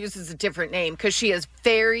if she uses a different name because she has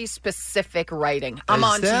very specific writing. I'm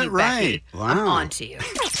on to you, Becky. Wow. I'm on to you.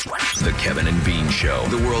 The Kevin and Bean Show,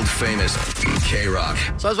 the world famous K-Rock.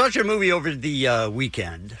 So I was watching a movie over the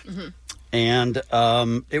weekend, and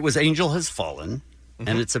it was Angel Has Fallen.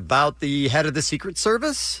 And it's about the head of the Secret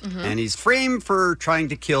Service, and he's framed for trying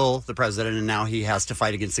to kill the president, and now he has to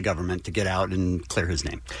fight against the government to get out and clear his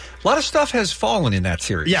name. A lot of stuff has fallen in that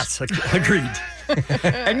series. Yes, agreed.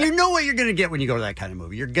 And you know what you're going to get when you go to that kind of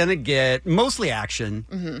movie. You're going to get mostly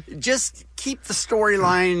action. Just keep the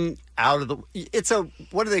storyline out of the... It's a,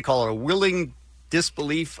 what do they call it? A willing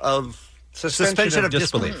disbelief of... Suspension of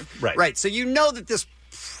disbelief. Right. So you know that this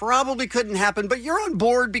probably couldn't happen, but you're on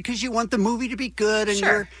board because you want the movie to be good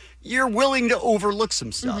and you're willing to overlook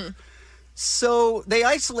some stuff. So they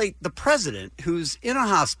isolate the president who's in a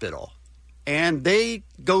hospital and they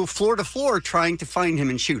go floor to floor trying to find him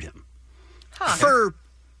and shoot him for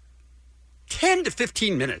 10 to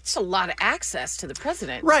 15 minutes. That's a lot of access to the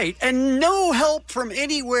president. Right. And no help from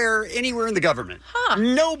anywhere in the government.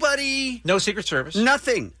 Nobody. No Secret Service.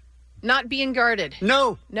 Nothing. Not being guarded.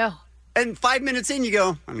 No. No. And 5 minutes in, you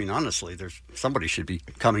go, I mean, honestly, somebody should be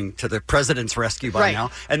coming to the president's rescue by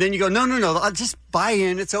now. And then you go, no, I'll just buy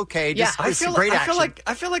in. It's okay. I feel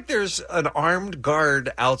like there's an armed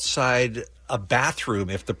guard outside a bathroom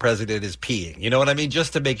if the president is peeing. You know what I mean?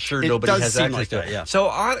 Just to make sure nobody has access to it. Yeah.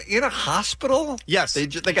 So in a hospital, yes, they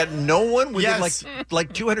got no one within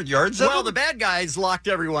like 200 yards of them? Well, the bad guys locked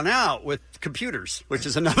everyone out with computers, which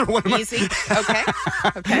is another one of my... Easy.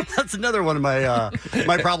 Okay. That's another one of my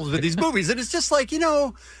my problems with these movies. And it's just like,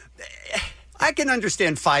 I can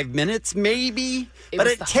understand 5 minutes, maybe. But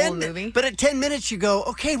at 10 minutes, you go,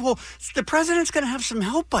 okay, well, the president's going to have some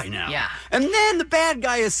help by now. Yeah. And then the bad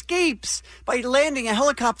guy escapes by landing a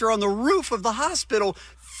helicopter on the roof of the hospital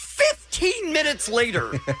 15 minutes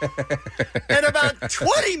later. And about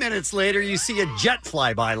 20 minutes later, you see a jet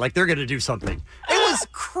fly by like they're going to do something. It was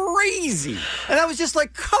crazy. And I was just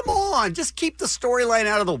like, come on, just keep the storyline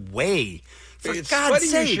out of the way. For It's God's funny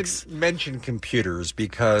sakes. you should mention computers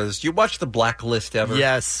because you watch The Blacklist ever?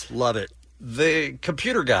 Yes, love it. The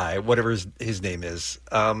computer guy, whatever his name is,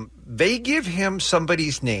 they give him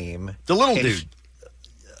somebody's name. The little dude.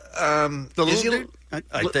 The little dude?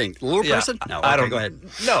 I think. The little person? No, okay, I don't go ahead.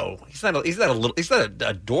 No, he's not a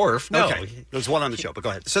dwarf. No. Okay. There's one on the show, but go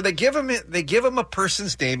ahead. So they give him a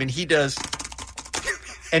person's name and he does,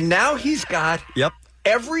 and now he's got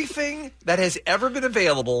everything that has ever been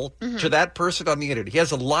available to that person on the internet. He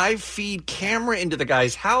has a live feed camera into the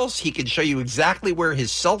guy's house. He can show you exactly where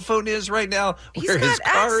his cell phone is right now, where his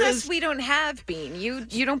car access is. we don't have, Bean.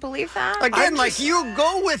 You don't believe that? Again, you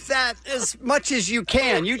go with that as much as you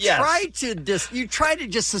can. You try to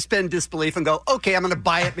just suspend disbelief and go, okay, I'm going to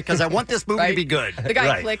buy it because I want this movie to be good. The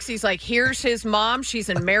guy clicks. He's like, here's his mom. She's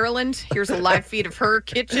in Maryland. Here's a live feed of her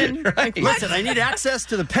kitchen. Like, listen, I need access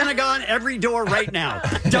to the Pentagon every door right now.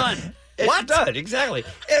 Done. It's done, exactly.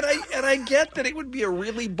 And I get that it would be a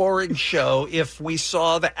really boring show if we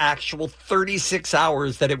saw the actual 36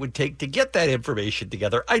 hours that it would take to get that information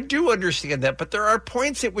together. I do understand that, but there are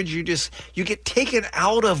points at which you get taken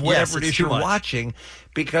out of whatever it is you're watching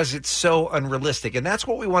because it's so unrealistic. And that's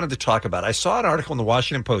what we wanted to talk about. I saw an article in the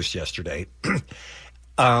Washington Post yesterday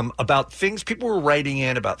about things people were writing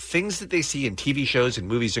in about things that they see in TV shows and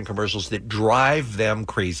movies and commercials that drive them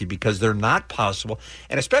crazy because they're not possible.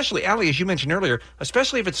 And especially, Allie, as you mentioned earlier,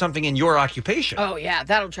 especially if it's something in your occupation. Oh, yeah,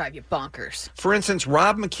 that'll drive you bonkers. For instance,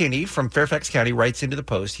 Rob McKinney from Fairfax County writes into the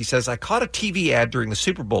Post. He says, I caught a TV ad during the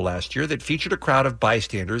Super Bowl last year that featured a crowd of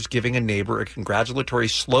bystanders giving a neighbor a congratulatory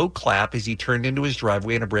slow clap as he turned into his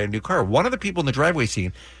driveway in a brand new car. One of the people in the driveway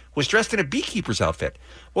scene was dressed in a beekeeper's outfit.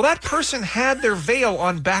 Well, that person had their veil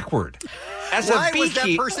on backward. Why was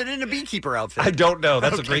that person in a beekeeper outfit? I don't know.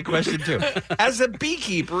 That's a great question, too. As a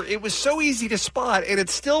beekeeper, it was so easy to spot, and it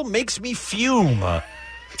still makes me fume.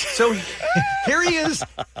 So here he is,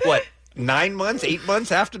 9 months, 8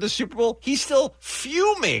 months after the Super Bowl? He's still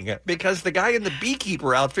fuming because the guy in the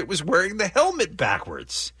beekeeper outfit was wearing the helmet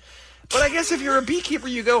backwards. But I guess if you're a beekeeper,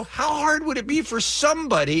 you go, how hard would it be for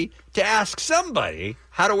somebody to ask somebody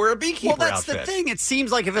how to wear a beekeeper outfit? Well, that's the thing. It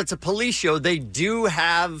seems like if it's a police show, they do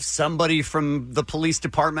have somebody from the police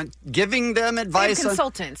department giving them advice. And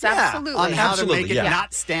consultants, absolutely. On how to make it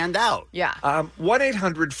not stand out. Yeah.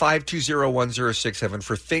 1-800-520-1067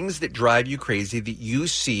 for things that drive you crazy that you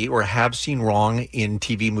see or have seen wrong in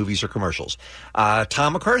TV, movies, or commercials.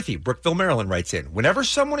 Tom McCarthy, Brookville, Maryland, writes in, whenever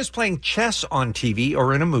someone is playing chess on TV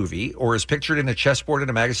or in a movie or is pictured in a chessboard in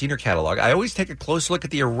a magazine or catalog, I always take a close look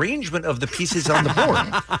at the arrangement of the pieces on the board.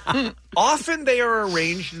 Often they are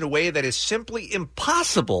arranged in a way that is simply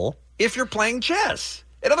impossible if you're playing chess.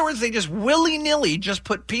 In other words, they just willy-nilly just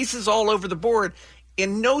put pieces all over the board.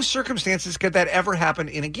 In no circumstances could that ever happen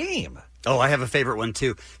in a game. Oh, I have a favorite one,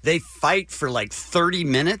 too. They fight for like 30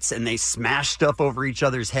 minutes, and they smash stuff over each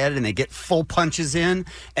other's head, and they get full punches in,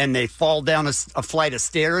 and they fall down a flight of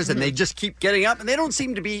stairs, and they just keep getting up, and they don't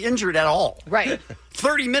seem to be injured at all. Right.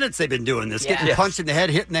 30 minutes they've been doing this, getting punched in the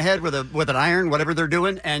head, hitting the head with an iron, whatever they're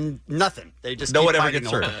doing, and nothing. They just no keep one ever fighting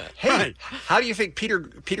gets hurt. over. Hey, how do you think Peter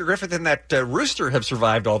Griffith and that rooster have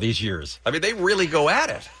survived all these years? I mean, they really go at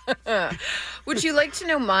it. Would you like to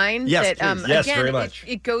know mine? Yes, that, please. Yes, again, very much.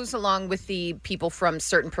 It goes along with the people from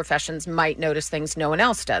certain professions might notice things no one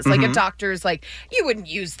else does. Like a doctor is like, you wouldn't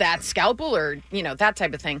use that scalpel or, that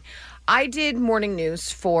type of thing. I did morning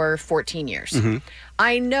news for 14 years.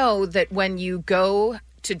 I know that when you go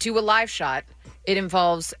to do a live shot, it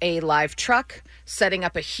involves a live truck, setting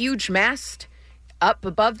up a huge mast up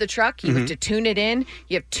above the truck. You have to tune it in.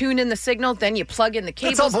 You have to tune in the signal. Then you plug in the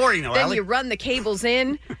cables. That's all boring, though, Then Allie. you run the cables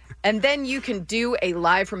in. And then you can do a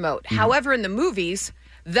live remote. However, in the movies,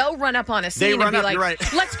 they'll run up on a scene and be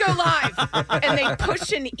like, let's go live. And they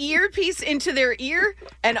push an earpiece into their ear,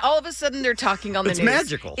 and all of a sudden they're talking on the news. It's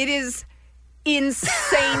magical. It is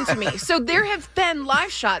insane to me. So there have been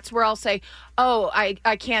live shots where I'll say, I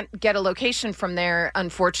can't get a location from there.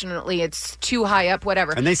 Unfortunately, it's too high up,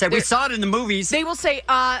 whatever. And they say, we saw it in the movies. They will say,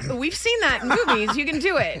 we've seen that in movies. You can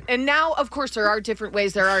do it. And now, of course, there are different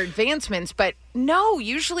ways. There are advancements. But no,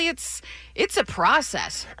 usually it's a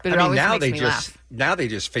process. But it always makes me laugh. Now they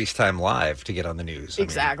just FaceTime Live to get on the news.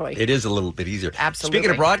 Exactly. It is a little bit easier. Absolutely.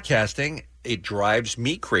 Speaking of broadcasting, it drives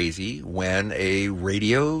me crazy when a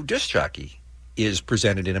radio disc jockey is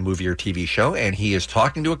presented in a movie or TV show, and he is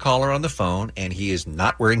talking to a caller on the phone, and he is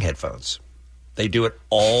not wearing headphones. They do it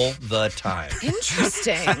all the time.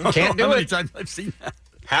 Interesting. Can't do How many it. times I've seen that?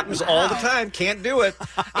 Happens all the time. Can't do it.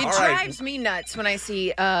 It drives me nuts when I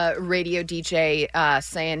see a radio DJ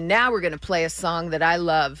saying, now we're going to play a song that I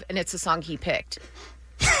love, and it's a song he picked.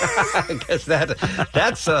 I guess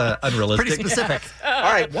that's unrealistic. Pretty specific. All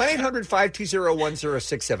right,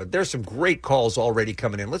 1-800-520-1067. There's some great calls already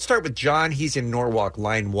coming in. Let's start with John. He's in Norwalk,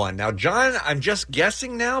 line 1. Now, John, I'm just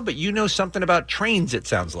guessing now, but you know something about trains, it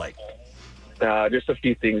sounds like. Just a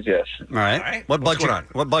few things, yes. All right. What bugs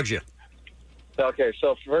you? Okay,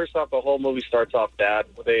 so first off, the whole movie starts off bad.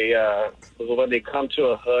 When they come to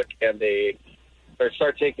a hook and they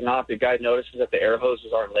start taking off, the guy notices that the air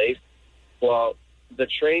hoses aren't laced. Well, the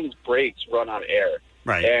train's brakes run on air.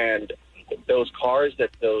 Right. And those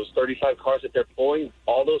 35 cars that they're pulling,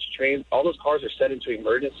 all those cars are set into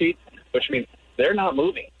emergency, which means they're not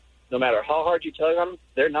moving. No matter how hard you tug on them,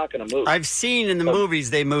 they're not going to move. I've seen in the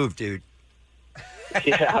movies they move, dude.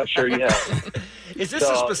 Yeah, I'm sure you have. Is this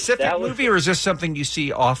a specific movie, or is this something you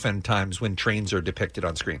see oftentimes when trains are depicted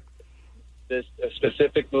on screen? This a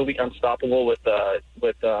specific movie, Unstoppable, with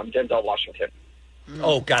Denzel Washington.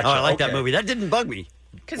 Oh, gotcha. Oh, I like that movie. That didn't bug me.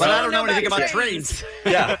 But I don't know anything about trains.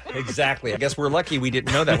 Yeah, exactly. I guess we're lucky we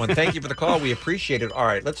didn't know that one. Thank you for the call. We appreciate it. All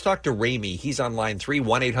right, let's talk to Ramey. He's on line 3,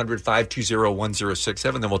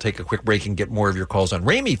 1-800-520-1067. Then we'll take a quick break and get more of your calls on.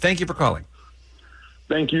 Ramey, thank you for calling.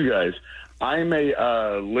 Thank you, guys. I'm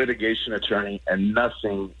a litigation attorney, and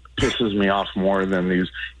nothing pisses me off more than these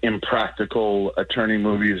impractical attorney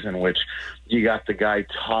movies in which you got the guy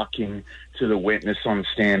talking to the witness on the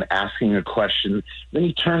stand, asking a question, then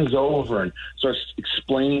he turns over and starts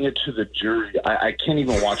explaining it to the jury. I can't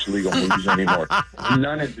even watch legal movies anymore.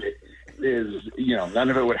 None of it is, none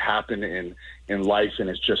of it would happen in life, and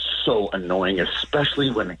it's just so annoying, especially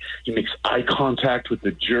when he makes eye contact with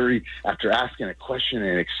the jury after asking a question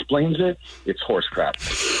and explains it. It's horse crap.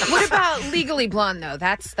 What about Legally Blonde, though?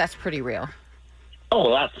 That's pretty real. Oh,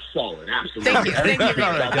 that's solid. Absolutely. Thank you.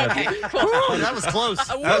 Okay, Cool. Oh, that was close.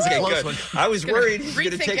 That was a close one. I was worried he was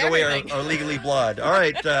going to take away our Legally Blonde. All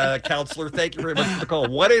right, counselor, thank you very much for the call.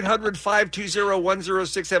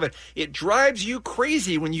 1-800-520-1067. It drives you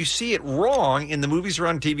crazy when you see it wrong in the movies or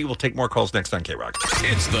on TV. We'll take more calls next on K-Rock.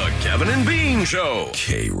 It's the Kevin and Bean Show.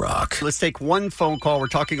 K-Rock. Let's take one phone call. We're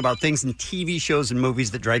talking about things in TV shows and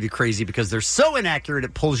movies that drive you crazy because they're so inaccurate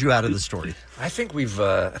it pulls you out of the story. I think we've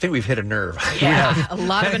hit a nerve. Yeah, a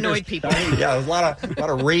lot of annoyed people. Yeah, a lot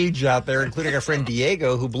of rage out there, including our friend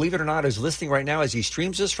Diego, who, believe it or not, is listening right now as he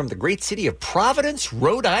streams us from the great city of Providence,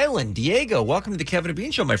 Rhode Island. Diego, welcome to the Kevin and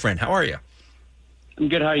Bean Show, my friend. How are you? I'm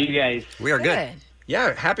good. How are you guys? We are good.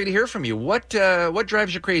 Yeah, happy to hear from you. What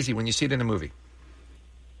drives you crazy when you see it in a movie?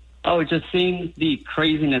 Oh, just seeing the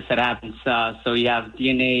craziness that happens. So you have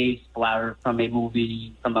DNA splatter from a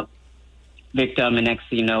movie, from a victim, and next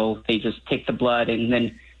thing you know, they just take the blood, and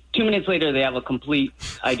then 2 minutes later, they have a complete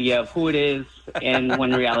idea of who it is, and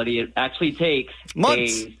when in reality, it actually takes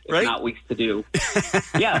months, days, right? if not weeks to do.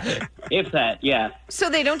 Yeah, if that, yeah. So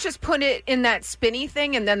they don't just put it in that spinny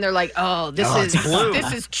thing, and then they're like,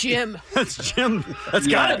 this is Jim. That's Jim. That's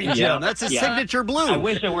got to be Jim. Yeah. That's his Yeah. signature blue. I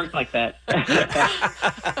wish it worked like that.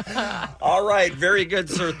 All right, very good,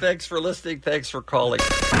 sir. Thanks for listening. Thanks for calling.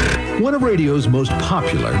 One of radio's most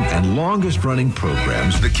popular and longest-running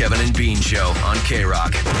programs. The Kevin and Bean Show on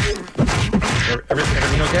K-Rock.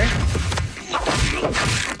 Everything okay?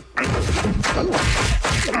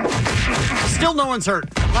 Still no one's hurt.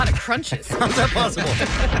 A lot of crunches. How's that possible?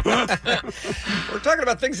 We're talking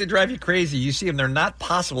about things that drive you crazy. You see them, they're not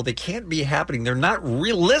possible. They can't be happening. They're not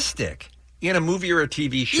realistic in a movie or a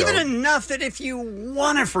TV show. Even enough that if you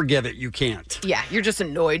want to forgive it, you can't. Yeah, you're just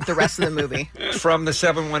annoyed the rest of the movie. From the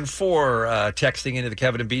 714, texting into the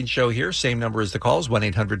Kevin and Bean Show here. Same number as the calls,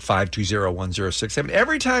 1-800-520-1067.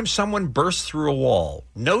 Every time someone bursts through a wall,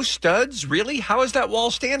 no studs? Really? How is that wall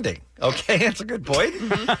standing? Okay, that's a good point.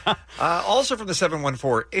 Also from the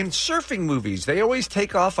 714, in surfing movies, they always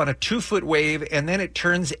take off on a 2-foot wave and then it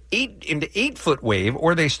turns 8-foot wave,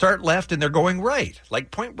 or they start left and they're going right, like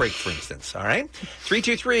Point Break, for instance. All right?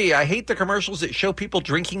 323, I hate the commercials that show people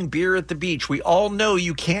drinking beer at the beach. We all know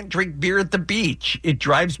you can't drink beer at the beach. It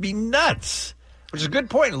drives me nuts. Which is a good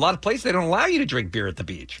point. A lot of places, they don't allow you to drink beer at the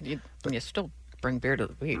beach. You still bring beer to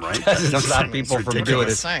the beach. Right? Doesn't stop people from doing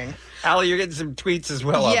it. Allie, you're getting some tweets as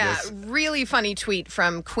well on this. Really funny tweet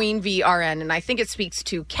from Queen VRN, and I think it speaks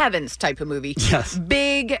to Kevin's type of movie. Yes.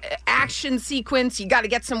 Big action sequence. You got to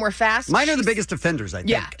get somewhere fast. Mine are the biggest offenders, I think.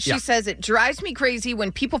 Yeah. She says it drives me crazy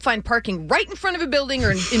when people find parking right in front of a building or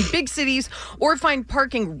in big cities, or find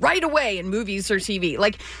parking right away in movies or TV.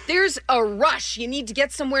 Like, there's a rush. You need to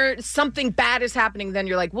get somewhere. Something bad is happening. Then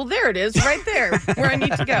you're like, well, there it is, right there, where I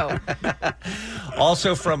need to go.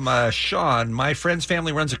 Also from Sean, my friend's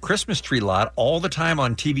family runs a Christmas tree lot all the time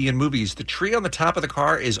on TV and movies. The tree on the top of the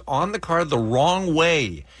car is on the car the wrong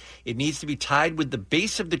way. It needs to be tied with the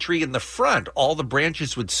base of the tree in the front. All the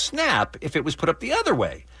branches would snap if it was put up the other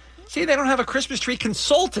way. See, they don't have a Christmas tree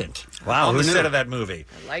consultant on the set of that movie.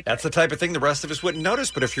 That's the type of thing the rest of us wouldn't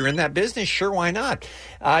notice, but if you're in that business, sure, why not?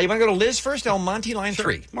 You want to go to Liz first? El Monte, line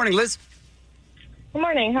 3. Morning, Liz. Good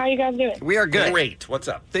morning. How are you guys doing? We are good. Great. What's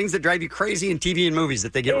up? Things that drive you crazy in TV and movies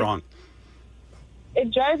that they get wrong.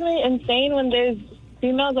 It drives me insane when there's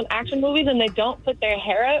females in action movies and they don't put their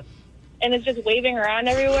hair up and it's just waving around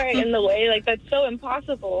everywhere in the way. Like, that's so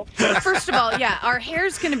impossible. First of all, our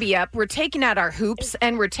hair's going to be up. We're taking out our hoops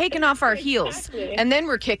and we're taking off our heels. And then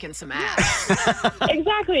we're kicking some ass.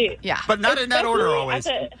 Exactly. Yeah. But not in that order always.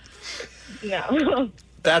 No.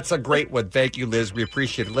 That's a great one. Thank you, Liz. We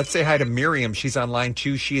appreciate it. Let's say hi to Miriam. She's on line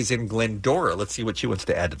 2. She is in Glendora. Let's see what she wants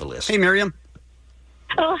to add to the list. Hey, Miriam.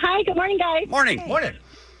 Oh, hi. Good morning, guys. Morning. Hey. Morning.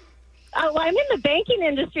 Well, I'm in the banking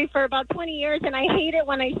industry for about 20 years, and I hate it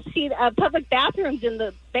when I see public bathrooms in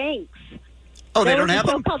the banks. Oh, they don't have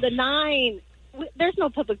them? called the 9. there's no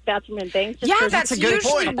public bathroom in banks. Just Yeah, there's- that's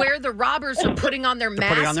usually where the robbers are putting on their They're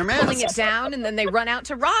putting on mask, their pulling it masks. down, and then they run out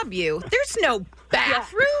to rob you. There's no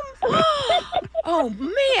bathroom. Oh,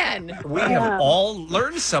 man. We have all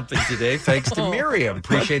learned something today thanks to Oh. Miriam.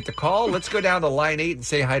 Appreciate the call. Let's go down to line 8 and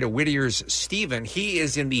say hi to Whittier's Stephen. He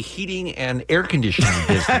is in the heating and air conditioning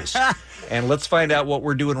business. And let's find out what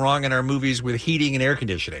we're doing wrong in our movies with heating and air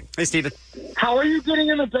conditioning. Hey, Stephen. How are you getting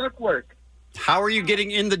in the ductwork? How are you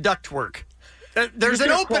getting in the ductwork? There's You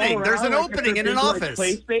an just crawl opening. There's an around like opening in it's an a big, like, office.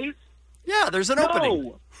 play space? Yeah, there's an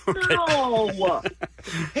opening. No.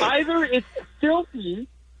 Either it's filthy,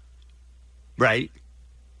 Right.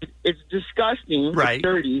 it's disgusting, Right. it's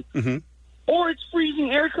dirty, Mm-hmm. or it's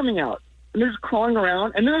freezing air coming out. And they're just crawling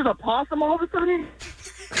around, and then there's a possum all of a sudden.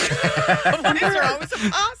 There's always a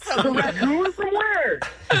possum. A raccoon from where?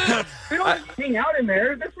 They don't just hang out in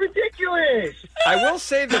there. That's ridiculous. I will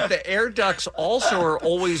say that the air ducts also are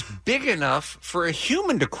always big enough for a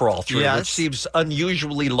human to crawl through, Yes. which seems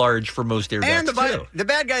unusually large for most air ducts, And the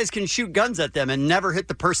bad guys can shoot guns at them and never hit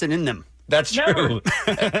the person in them. That's true.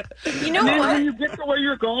 You know and then what? when you get to where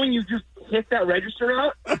you're going, you just hit that register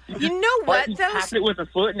out. You know what, You though? tap it with a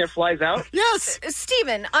foot and it flies out. Yes.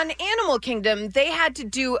 Stephen, on Animal Kingdom, they had to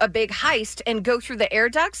do a big heist and go through the air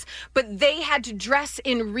ducts, but they had to dress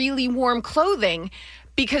in really warm clothing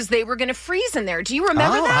because they were going to freeze in there. Do you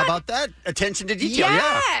remember that? How about that? Attention to detail,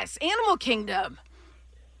 yeah. Yes, Animal Kingdom.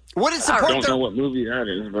 What is I support don't know what movie that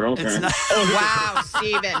is, but okay. It's not- Wow,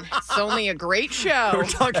 Stephen. It's only a great show. We're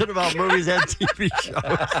talking about movies and TV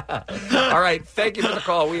shows. All right, thank you for the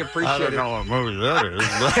call. We appreciate I don't it. know what movie that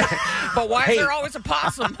is. But why Hey. is there always a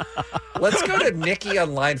possum? Let's go to Nikki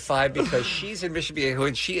on line 5 because she's in Mission Viejo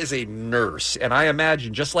and she is a nurse. And I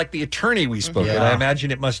imagine, just like the attorney we spoke with, Yeah. I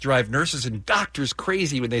imagine it must drive nurses and doctors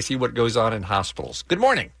crazy when they see what goes on in hospitals. Good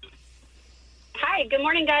morning. Hi, good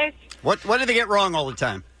morning, guys. What do they get wrong all the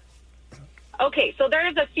time? Okay, so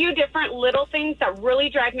there's a few different little things that really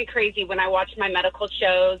drive me crazy when I watch my medical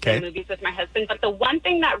shows and movies with my husband. But the one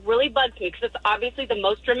thing that really bugs me, because it's obviously the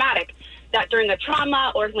most dramatic, that during a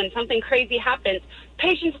trauma or when something crazy happens,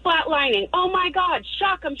 patients flatlining, oh my God,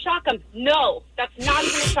 shock them. No, that's not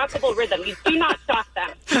even a shockable rhythm. You do not shock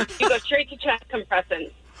them. You go straight to chest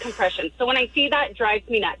compression. So when I see that, it drives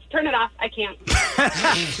me nuts. Turn it off. I can't.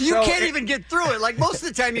 You can't even get through it. Like most of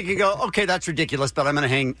the time, you can go, okay, that's ridiculous, but I'm gonna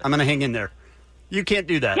hang in there. You can't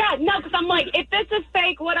do that. Yeah, no, because I'm like, if this is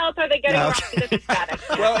fake, what else are they getting wrong? This is static.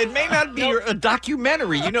 Well, it may not be a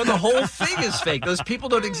documentary. You know, the whole thing is fake. Those people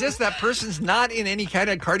don't exist. That person's not in any kind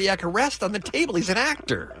of cardiac arrest on the table. He's an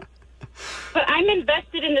actor. But I'm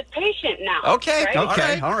invested in this patient now. Okay.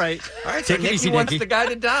 right? All right. So Take it Nikki easy, wants Nikki. the guy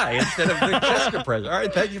to die instead of the chest compressor. All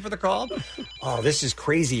right, thank you for the call. Oh, this is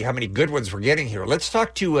crazy how many good ones we're getting here. Let's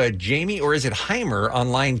talk to Jamie, or is it Heimer, on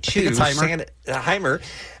line 2. it's Heimer. Heimer,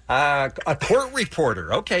 a court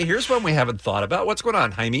reporter. Okay, here's one we haven't thought about. What's going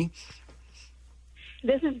on, Jaime?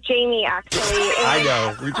 This is Jamie, actually. I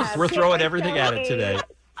know. We're throwing everything at it today.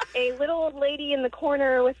 A little old lady in the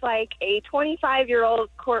corner with like a 25-year-old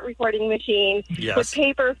court reporting machine Yes. with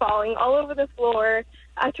paper falling all over the floor.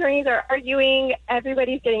 Attorneys are arguing.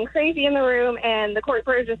 Everybody's getting crazy in the room, and the court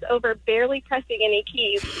reporter is just over barely pressing any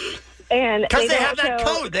keys. And Because they don't have that show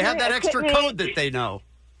code. They have that extra equipment. code that they know.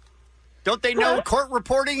 Don't they know court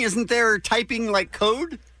reporting? Isn't there typing like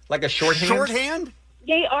code? Like a shorthand? Shorthand?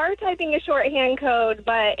 They are typing a shorthand code,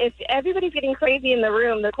 but if everybody's getting crazy in the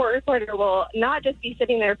room, the court reporter will not just be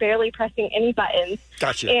sitting there barely pressing any buttons.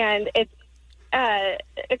 Gotcha. And it's a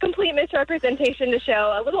complete misrepresentation to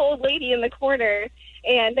show a little old lady in the corner,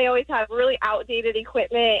 and they always have really outdated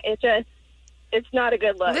equipment. It's not a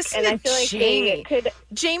good look. Listen and to I feel like Jamie. they could.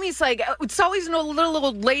 Jamie's like, it's always a little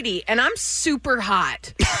old lady, and I'm super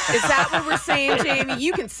hot. Is that what we're saying, Jamie?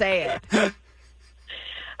 You can say it.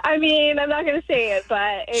 I mean, I'm not going to say it,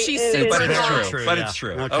 but She's it super is But it's hot. true. But it's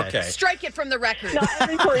true. Okay. Strike it from the record. Not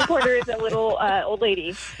every court reporter is a little old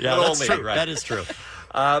lady. Yeah, Little that's lady, true. right. That is true.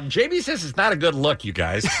 Jamie says it's not a good look, you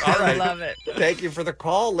guys. All right. love it. Thank you for the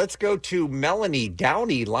call. Let's go to Melanie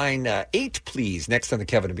Downey, line 8, please, next on the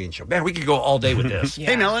Kevin and Bean Show. Man, we could go all day with this.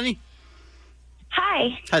 Hey, Melanie.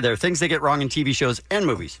 Hi. Hi there. Things they get wrong in TV shows and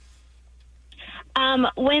movies.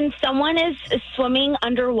 When someone is swimming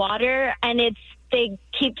underwater and they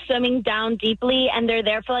keep swimming down deeply and they're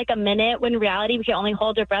there for like a minute, when in reality we can only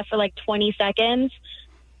hold our breath for like 20 seconds.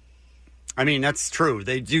 I mean, that's true.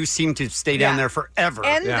 They do seem to stay down there forever.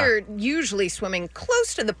 And they're usually swimming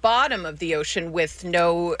close to the bottom of the ocean with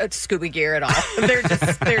no scuba gear at all. They're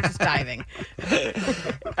just diving.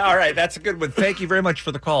 All right, that's a good one. Thank you very much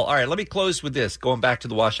for the call. All right, let me close with this, going back to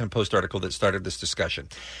the Washington Post article that started this discussion.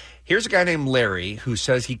 Here's a guy named Larry who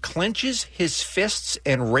says he clenches his fists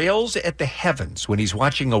and rails at the heavens when he's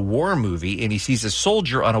watching a war movie and he sees a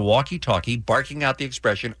soldier on a walkie-talkie barking out the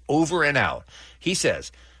expression "over and out." He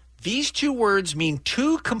says, these two words mean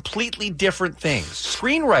two completely different things.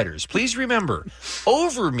 Screenwriters, please remember,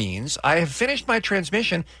 over means I have finished my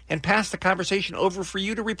transmission and passed the conversation over for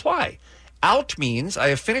you to reply. Out means I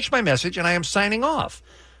have finished my message and I am signing off.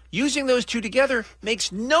 Using those two together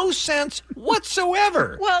makes no sense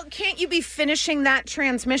whatsoever. Well, can't you be finishing that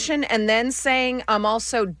transmission and then saying, I'm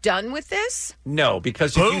also done with this? No,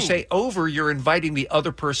 because if you say over, you're inviting the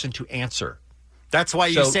other person to answer. That's why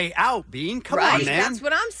you say out, Bean. Come right? on, man. That's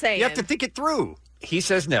what I'm saying. You have to think it through. He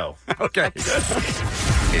says no. Okay.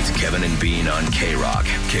 It's Kevin and Bean on K-Rock,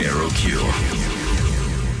 KROQ.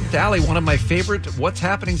 Allie, one of my favorite What's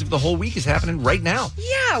Happenings of the whole week is happening right now.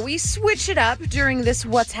 Yeah, we switch it up during this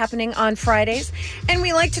What's Happening on Fridays, and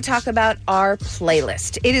we like to talk about our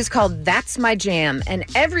playlist. It is called That's My Jam, and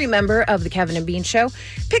every member of the Kevin and Bean Show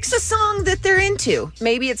picks a song that they're into.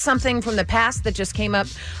 Maybe it's something from the past that just came up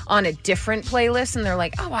on a different playlist, and they're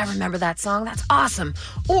like, oh, I remember that song. That's awesome.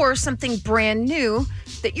 Or something brand new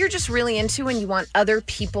that you're just really into and you want other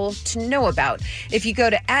people to know about. If you go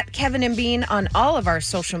to @KevinandBean on all of our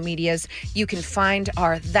social medias, you can find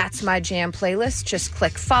our That's My Jam playlist. Just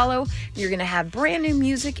click follow. You're going to have brand new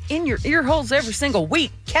music in your ear holes every single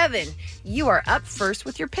week. Kevin, you are up first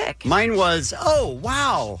with your pick. Mine was, oh,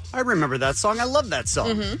 wow. I remember that song. I love that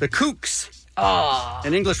song. The Kooks.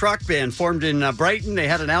 An English rock band formed in Brighton. They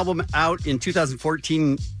had an album out in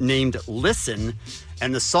 2014 named Listen.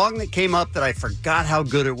 And the song that came up that I forgot how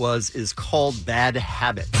good it was is called Bad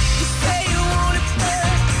Habit.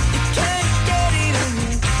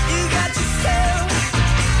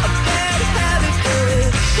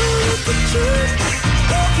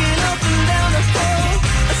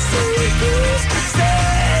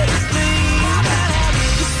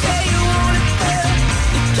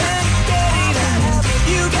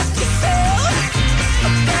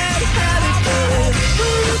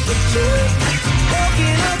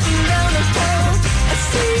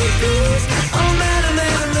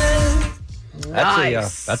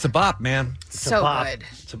 That's a bop, man. So good.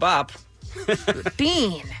 It's a bop.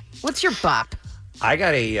 Bean, what's your bop? I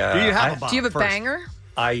got a... Do you have a banger?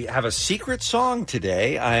 I have a secret song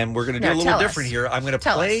today. We're going to do a little tell different us. here. I'm going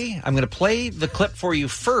to play the clip for you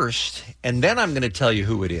first, and then I'm going to tell you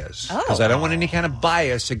who it is because I don't want any kind of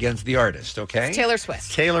bias against the artist. Okay? It's Taylor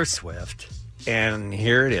Swift. Taylor Swift. And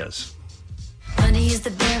here it is. Money is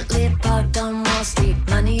the Bentley parked on Wall Street.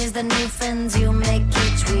 Money is the new friends you make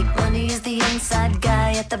each week. Money is the inside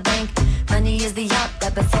guy at the bank. Money is the yacht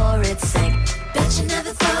right before it sank. Bet you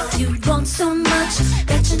never thought you'd want so much.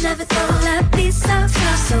 Bet you never thought that piece of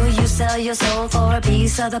pie. So you sell your soul for a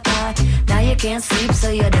piece of the pie. Now you can't sleep, so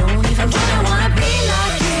you don't even I wanna be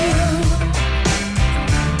like you.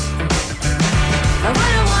 I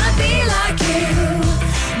wouldn't wanna be like you.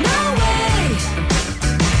 No way.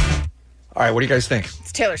 All right, what do you guys think?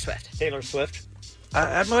 It's Taylor Swift. Taylor Swift.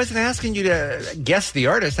 I wasn't asking you to guess the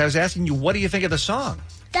artist. I was asking you, what do you think of the song?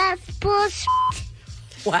 That's bullshit.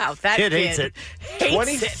 Wow, that kid hates it.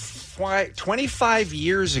 Hates it. 25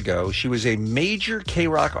 years ago, she was a major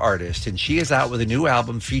K-Rock artist, and she is out with a new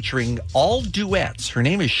album featuring all duets. Her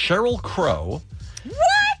name is Sheryl Crow.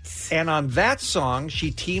 What? And on that song,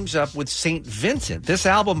 she teams up with St. Vincent. This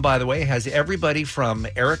album, by the way, has everybody from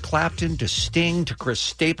Eric Clapton to Sting to Chris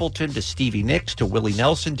Stapleton to Stevie Nicks to Willie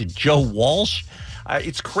Nelson to Joe Walsh.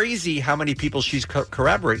 It's crazy how many people she's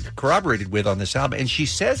corroborated with on this album. And she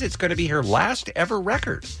says it's going to be her last ever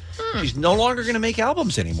record. She's no longer going to make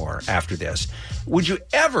albums anymore after this. Would you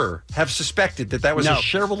ever have suspected that was a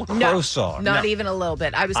Sheryl Crow song? Not even a little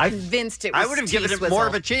bit. I was convinced it was I would have given it more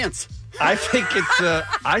of a chance. I think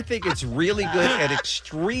it's really good and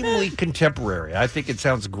extremely contemporary. I think it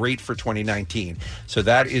sounds great for 2019. So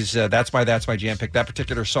that's my jam pick. That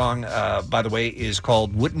particular song, by the way, is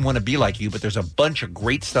called "Wouldn't Want to Be Like You." But there's a bunch of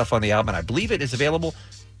great stuff on the album, and I believe it is available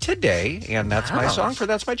today, and that's my song for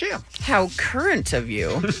That's My Jam. How current of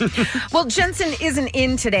you. Well, Jensen isn't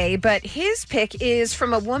in today, but his pick is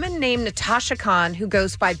from a woman named Natasha Khan who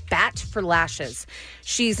goes by Bat for Lashes.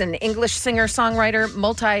 She's an English singer-songwriter,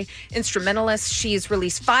 multi-instrumentalist. She's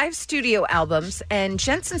released 5 studio albums, and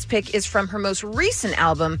Jensen's pick is from her most recent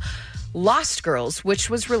album, Lost Girls, which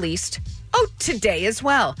was released today as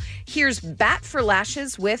well. Here's Bat for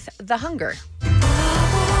Lashes with The Hunger.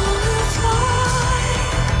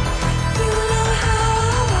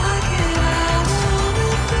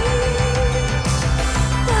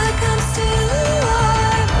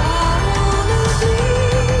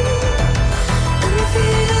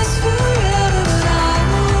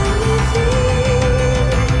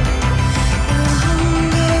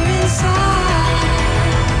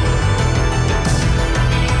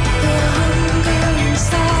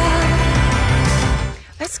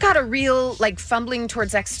 It's got a real, fumbling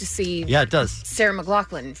towards ecstasy. Yeah, it does. Sarah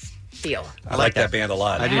McLachlan feel. I like that band a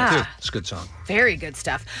lot. I do, too. It's a good song. Very good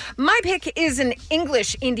stuff. My pick is an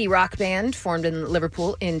English indie rock band formed in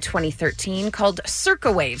Liverpool in 2013 called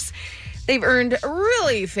Circa Waves. They've earned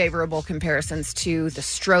really favorable comparisons to The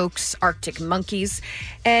Strokes, Arctic Monkeys,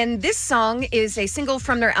 and this song is a single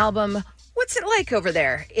from their album, What's It Like Over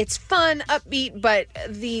There? It's fun, upbeat, but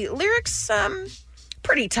the lyrics,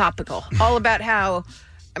 pretty topical. All about how,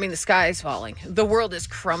 the sky is falling. The world is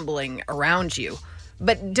crumbling around you.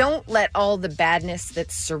 But don't let all the badness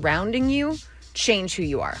that's surrounding you change who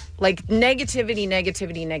you are. Negativity.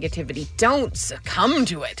 Don't succumb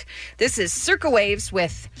to it. This is Circa Waves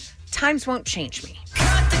with Times Won't Change Me.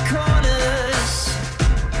 Cut the corners,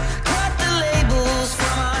 cut the labels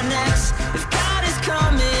from our necks. If God is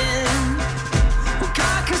coming, well,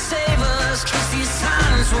 God can save us. 'Cause these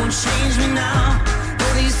times won't change me now.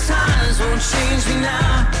 No, these times won't change me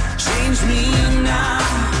now. Change me now.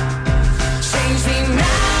 Change me now.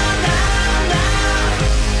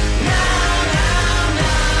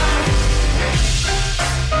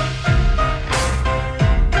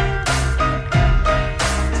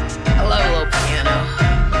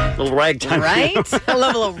 Little ragtime. Right? I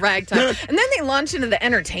love a little ragtime. And then they launch into The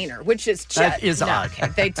Entertainer, which is just... That is odd. Okay,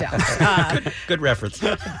 they don't. Good reference.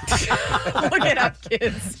 Look it up,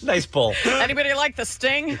 kids. Nice pull. Anybody like The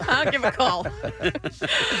Sting? I'll give a call.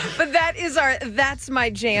 But that is our That's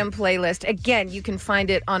My Jam playlist. Again, you can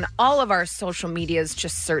find it on all of our social medias.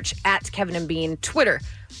 Just search at Kevin and Bean, Twitter,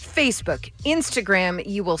 Facebook, Instagram.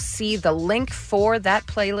 You will see the link for that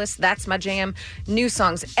playlist. That's My Jam. New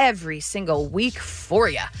songs every single week for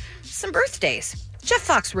you. Some birthdays. Jeff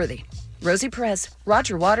Foxworthy, Rosie Perez,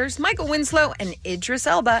 Roger Waters, Michael Winslow, and Idris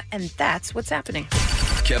Elba. And that's what's happening.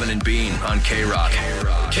 Kevin and Bean on K-Rock.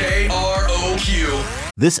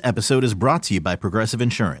 KROQ. This episode is brought to you by Progressive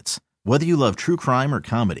Insurance. Whether you love true crime or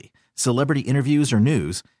comedy, celebrity interviews or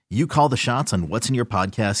news, you call the shots on what's in your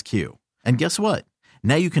podcast queue. And guess what?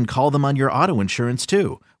 Now you can call them on your auto insurance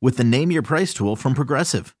too with the Name Your Price tool from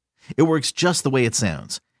Progressive. It works just the way it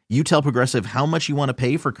sounds. You tell Progressive how much you want to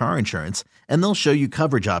pay for car insurance, and they'll show you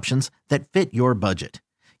coverage options that fit your budget.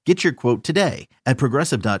 Get your quote today at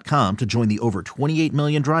Progressive.com to join the over 28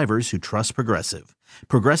 million drivers who trust Progressive.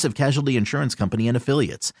 Progressive Casualty Insurance Company and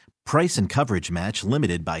Affiliates. Price and coverage match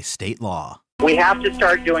limited by state law. We have to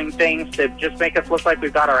start doing things to just make us look like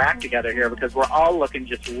we've got our act together here because we're all looking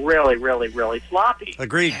just really, really, really sloppy.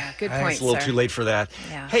 Agreed. Yeah, good point, It's a little sir. too late for that.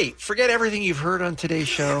 Yeah. Hey, forget everything you've heard on today's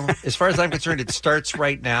show. As far as I'm concerned, it starts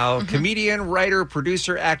right now. Comedian, writer,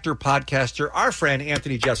 producer, actor, podcaster, our friend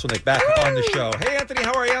Anthony Jeselnik back on the show. Hey, Anthony,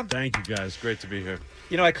 how are you? Thank you, guys. Great to be here.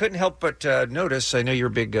 You know, I couldn't help but notice. I know you're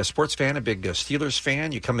a big sports fan, a big Steelers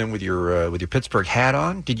fan. You come in with your Pittsburgh hat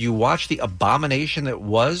on. Did you watch the abomination that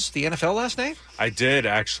was the NFL last night? I did,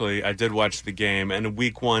 actually. I did watch the game, and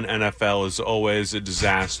Week 1 NFL is always a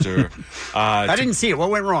disaster. I didn't see it. What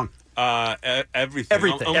went wrong? Everything.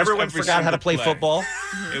 Almost Everyone every forgot how to single play football.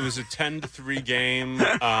 It was a 10-3 game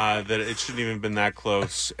that it shouldn't even been that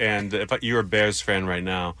close. And if you're a Bears fan right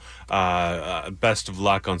now, best of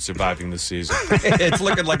luck on surviving the season. It's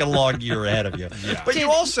looking like a long year ahead of you. Yeah. But you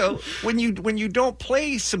also, when you don't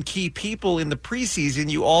play some key people in the preseason,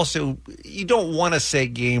 you don't want to say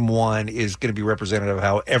game one is going to be representative of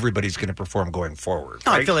how everybody's going to perform going forward.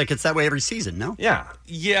 Oh, Right? I feel like it's that way every season, no? Yeah.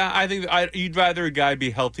 Yeah, I think you'd rather a guy be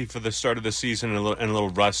healthy for the start of the season and a little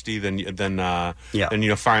rusty than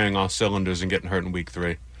firing all cylinders and getting hurt in week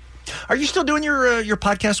 3. Are you still doing your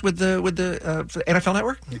podcast with the NFL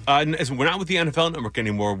Network? We're not with the NFL Network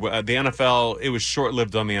anymore. The NFL, it was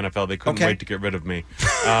short-lived on the NFL. They couldn't wait to get rid of me.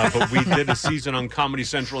 But we did a season on Comedy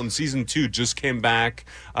Central, and season 2 just came back.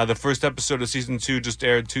 The first episode of season 2 just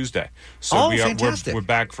aired Tuesday. So fantastic. we're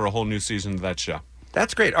back for a whole new season of that show.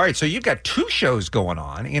 That's great. All right, so you've got 2 shows going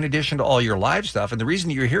on in addition to all your live stuff. And the reason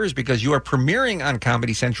you're here is because you are premiering on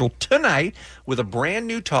Comedy Central tonight with a brand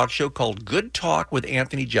new talk show called Good Talk with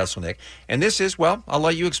Anthony Jeselnik. And this is, well, I'll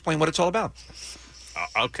let you explain what it's all about.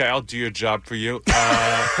 Okay, I'll do your job for you.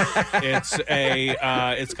 It's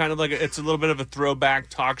kind of like it's a little bit of a throwback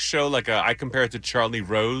talk show. I compare it to Charlie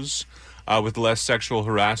Rose. with less sexual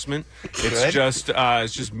harassment.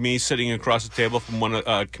 It's just me sitting across the table from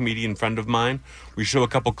a comedian friend of mine. We show a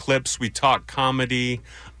couple clips. We talk comedy.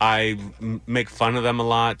 I make fun of them a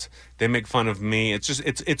lot. They make fun of me. It's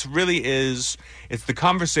the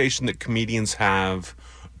conversation that comedians have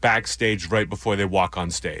backstage right before they walk on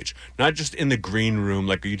stage. Not just in the green room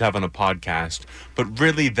like you'd have on a podcast, but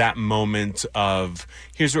really that moment of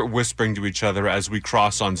here's what we're whispering to each other as we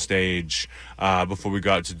cross on stage before we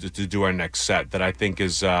go out to do our next set that I think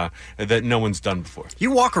is that no one's done before. You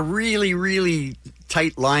walk a really, really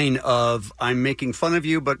tight line of I'm making fun of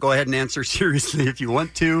you, but go ahead and answer seriously if you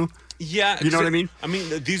want to. Yeah, you know what I mean? I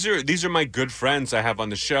mean, these are my good friends I have on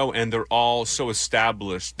the show, and they're all so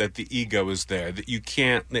established that the ego is there that you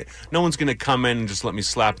can't. No one's going to come in and just let me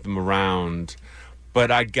slap them around, but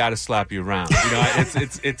I got to slap you around. You know,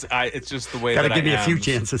 it's just the way that I am. Got to give me a few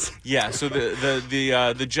chances. Yeah. So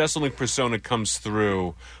the Jesselnick persona comes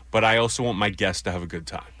through, but I also want my guests to have a good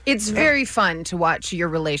time. It's very fun to watch your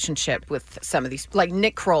relationship with some of these, like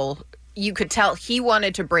Nick Kroll. You could tell he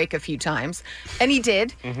wanted to break a few times, and he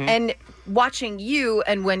did. Mm-hmm. And watching you,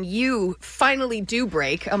 and when you finally do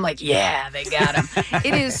break, I'm like, yeah, they got him.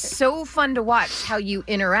 It is so fun to watch how you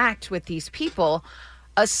interact with these people,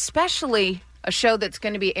 especially a show that's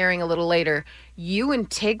going to be airing a little later. You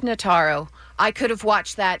and Tig Notaro, I could have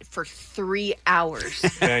watched that for 3 hours.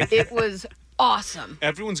 It was awesome.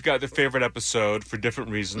 Everyone's got their favorite episode for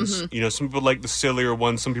different reasons. Mm-hmm. You know, some people like the sillier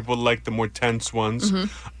ones, some people like the more tense ones.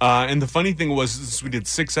 Mm-hmm. And the funny thing was, we did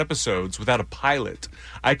 6 episodes without a pilot.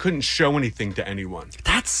 I couldn't show anything to anyone.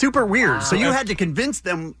 That's super weird. Wow. So you had to convince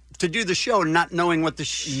them to do the show, not knowing what the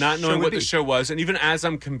the show was. And even as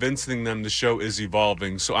I'm convincing them, the show is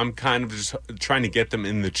evolving. So I'm kind of just trying to get them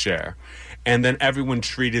in the chair. And then everyone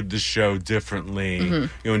treated the show differently,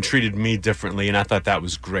 and treated me differently, and I thought that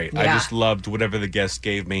was great. Yeah. I just loved whatever the guest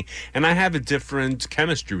gave me, and I have a different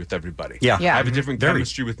chemistry with everybody. Yeah. I have a different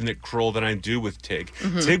chemistry with Nick Kroll than I do with Tig.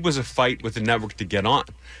 Tig was a fight with the network to get on.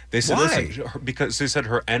 They said, listen, because they said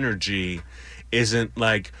her energy isn't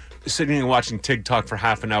like sitting and watching Tig talk for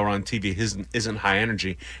half an hour on TV isn't high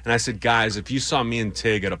energy. And I said, guys, if you saw me and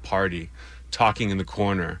Tig at a party talking in the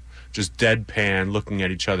corner, just deadpan, looking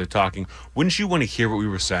at each other, talking, wouldn't you want to hear what we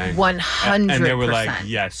were saying? 100%. And they were like,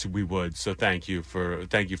 yes, we would. So thank you for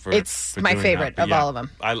It's for my doing favorite that. of all of them.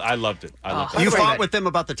 I loved it. I loved it. You fought with them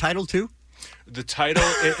about the title, too? The title,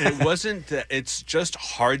 it wasn't, it's just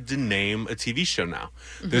hard to name a TV show now.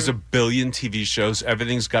 There's a billion TV shows.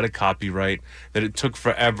 Everything's got a copyright that it took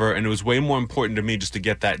forever. And it was way more important to me just to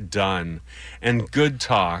get that done. And Good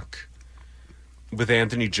Talk with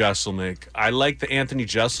Anthony Jeselnik. I like the Anthony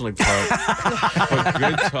Jeselnik part, but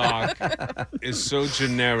Good Talk is so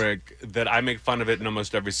generic that I make fun of it in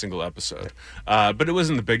almost every single episode. But it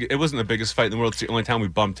wasn't the biggest fight in the world. It's the only time we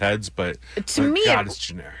bumped heads, but to me, it's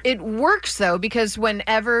generic. It works though, because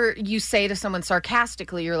whenever you say to someone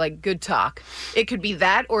sarcastically, you're like, good talk. It could be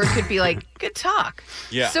that, or it could be like, good talk.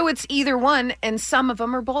 Yeah. So it's either one, and some of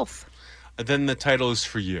them are both. Then the title is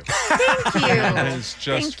for you. Thank you. It's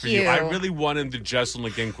just for you. I really wanted the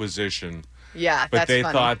Jeselnik Inquisition. Yeah, but that's they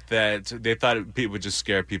funny. thought it would just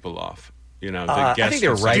scare people off. You know, the I guests think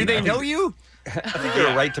they're right. Do they know you? I think they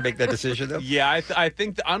were right to make that decision, though. Yeah, I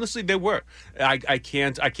think honestly they were. I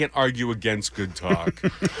can't argue against Good Talk.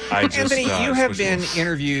 Anthony, you have been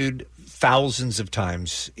interviewed thousands of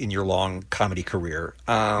times in your long comedy career.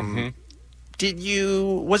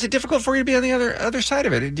 Was it difficult for you to be on the other side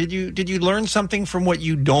of it? Did you learn something from what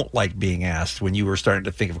you don't like being asked when you were starting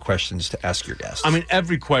to think of questions to ask your guests? I mean,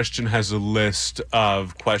 every question has a list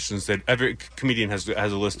of questions that every comedian has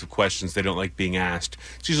a list of questions they don't like being asked.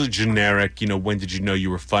 It's usually generic. You know, when did you know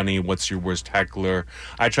you were funny? What's your worst heckler?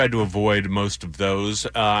 I tried to avoid most of those,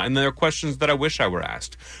 and there are questions that I wish I were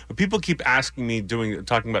asked. But people keep asking me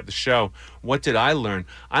talking about the show. What did I learn?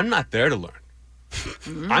 I'm not there to learn.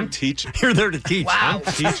 I'm teaching. You're there to teach. Wow.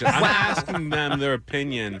 I'm teaching. I'm asking them their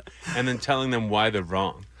opinion and then telling them why they're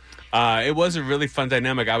wrong. It was a really fun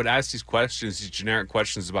dynamic. I would ask these generic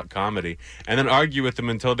questions about comedy, and then argue with them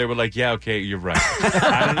until they were like, yeah, okay, you're right.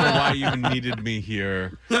 I don't know why you even needed me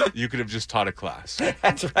here. You could have just taught a class.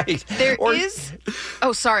 That's right.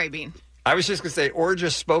 Oh, sorry, Bean. I was just going to say, or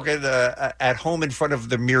just spoken at home in front of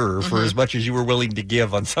the mirror for as much as you were willing to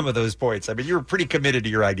give on some of those points. I mean, you were pretty committed to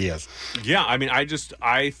your ideas. Yeah, I mean, I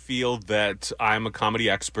feel that I'm a comedy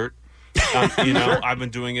expert. You know, I've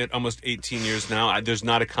been doing it almost 18 years now. There's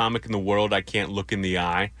not a comic in the world I can't look in the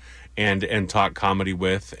eye and talk comedy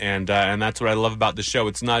with, and that's what I love about the show.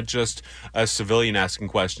 It's not just a civilian asking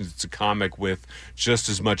questions; it's a comic with just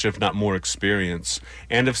as much, if not more, experience.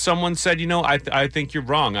 And if someone said, I think you're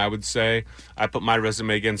wrong, I would say I put my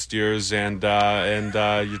resume against yours, and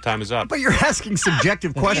your time is up. But you're asking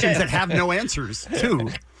subjective questions that have no answers too.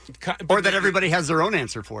 Or that everybody has their own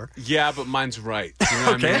answer for. Yeah, but mine's right. You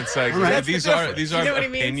know what I mean? It's like Right. these That's are the difference. You know what I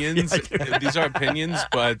mean? opinions. Yeah, These are opinions,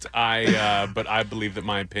 but I believe that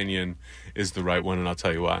my opinion is the right one, and I'll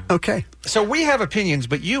tell you why. Okay. So we have opinions,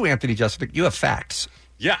 but you, Anthony Jeselnik, you have facts.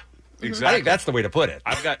 Yeah. Exactly. I think that's the way to put it.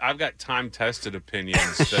 I've got time-tested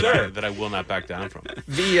opinions that I will not back down from.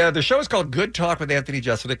 The show is called Good Talk with Anthony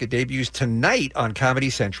Jeselnik. It debuts tonight on Comedy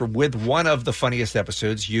Central with one of the funniest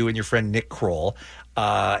episodes, you and your friend Nick Kroll.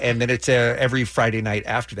 And then it's every Friday night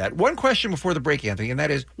after that. One question before the break, Anthony, and that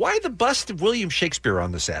is, why the bust of William Shakespeare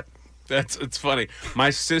on the set? It's funny. My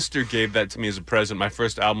sister gave that to me as a present. My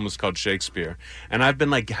first album was called Shakespeare. And I've been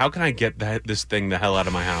like, how can I get this thing the hell out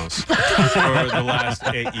of my house for the last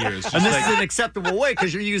 8 years? And this is an acceptable way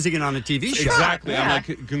because you're using it on a TV show. Exactly. Yeah. I'm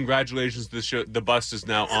like, congratulations, the show. The bust is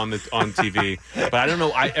now on TV. But I don't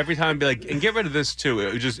know. Every time I'd be like, and get rid of this too.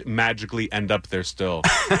 It would just magically end up there still.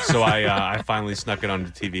 So I finally snuck it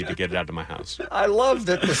onto TV to get it out of my house. I love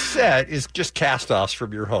that the set is just cast-offs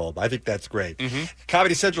from your home. I think that's great.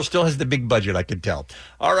 Comedy Central still has the big budget, I can tell.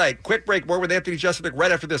 All right, quick break. More with Anthony Jeselnik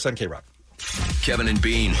right after this on K-Rock. Kevin and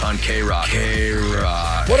Bean on K-Rock.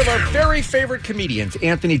 K-Rock. One of our very favorite comedians,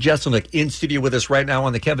 Anthony Jeselnik, in studio with us right now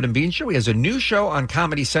on the Kevin and Bean Show. He has a new show on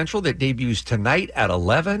Comedy Central that debuts tonight at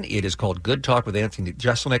 11. It is called Good Talk with Anthony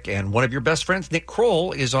Jeselnik, and one of your best friends, Nick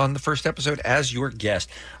Kroll, is on the first episode as your guest.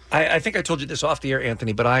 I think I told you this off the air,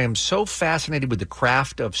 Anthony, but I am so fascinated with the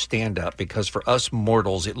craft of stand-up because for us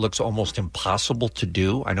mortals, it looks almost impossible to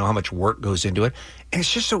do. I know how much work goes into it. And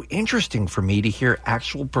it's just so interesting for me to hear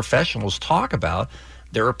actual professionals talk about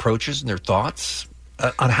their approaches and their thoughts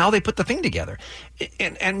on how they put the thing together.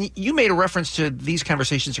 And you made a reference to these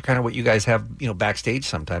conversations are kind of what you guys have, backstage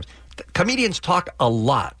sometimes. Comedians talk a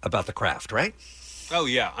lot about the craft, right? Oh,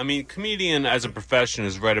 yeah. I mean, comedian as a profession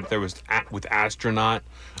is right up there with astronaut,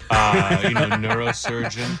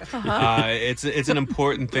 neurosurgeon. It's an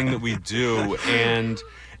important thing that we do. And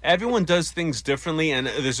everyone does things differently. And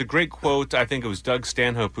there's a great quote, I think it was Doug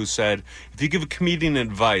Stanhope, who said, if you give a comedian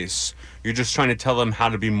advice, you're just trying to tell them how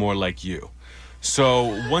to be more like you.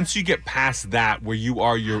 So once you get past that, where you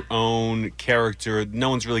are your own character, no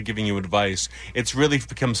one's really giving you advice, it's really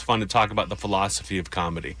becomes fun to talk about the philosophy of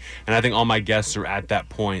comedy. And I think all my guests are at that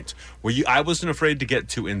point where I wasn't afraid to get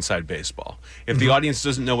too inside baseball. If the audience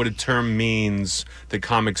doesn't know what a term means that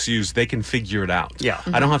comics use, they can figure it out. Yeah.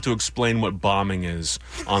 I don't have to explain what bombing is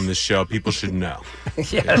on this show. People should know.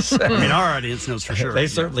 Yes. I mean, our audience knows for sure. They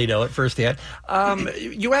certainly know it firsthand.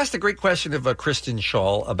 You asked a great question of Kristen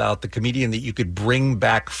Schaal about the comedian that you could bring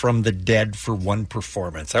back from the dead for one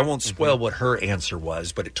performance. I won't spoil what her answer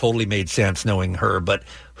was, but it totally made sense knowing her. But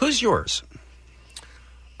who's yours?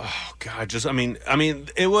 Oh, God, I mean,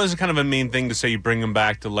 it was kind of a mean thing to say you bring them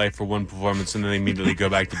back to life for one performance and then they immediately go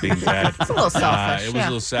back to being dead. It's a little selfish. It was a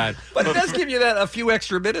little sad. But it does give you a few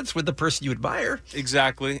extra minutes with the person you admire.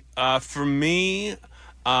 Exactly. For me,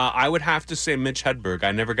 I would have to say Mitch Hedberg.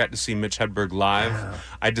 I never got to see Mitch Hedberg live. Yeah.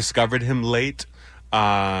 I discovered him late.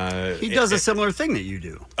 He does a similar thing that you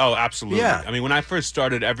do. Oh, absolutely. Yeah. I mean, when I first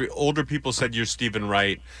started, older people said you're Stephen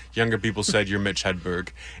Wright, younger people said you're Mitch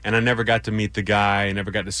Hedberg, and I never got to meet the guy, I never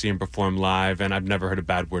got to see him perform live, and I've never heard a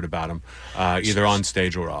bad word about him, either on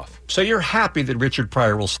stage or off. So you're happy that Richard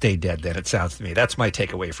Pryor will stay dead then, it sounds to me. That's my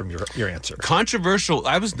takeaway from your answer. Controversial.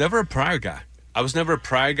 I was never a Pryor guy. I was never a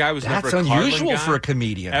Pryor guy. I was never a That's Carlin unusual guy. for a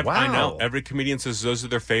comedian. Wow. I know. Every comedian says those are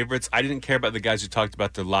their favorites. I didn't care about the guys who talked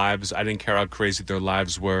about their lives. I didn't care how crazy their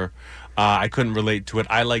lives were. I couldn't relate to it.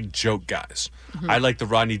 I like joke guys. I like the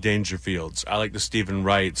Rodney Dangerfields. I like the Stephen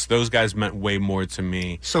Wrights. Those guys meant way more to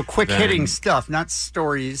me. So quick-hitting stuff, not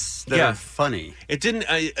stories that are funny. It didn't.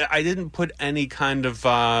 I didn't put any kind of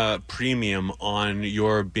premium on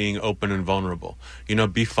your being open and vulnerable.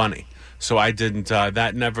 Be funny. So I didn't.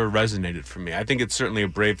 That never resonated for me. I think it's certainly a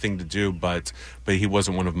brave thing to do, but he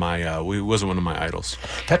wasn't one of my. He wasn't one of my idols.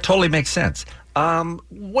 That totally makes sense.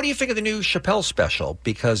 What do you think of the new Chappelle special?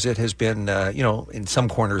 Because it has been, in some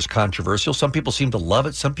corners controversial. Some people seem to love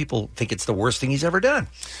it. Some people think it's the worst thing he's ever done.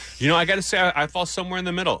 I got to say, I fall somewhere in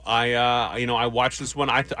the middle. I watched this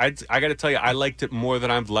one. I got to tell you, I liked it more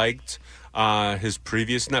than I've liked his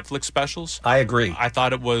previous Netflix specials. I agree. I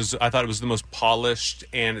thought it was the most polished,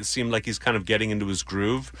 and it seemed like he's kind of getting into his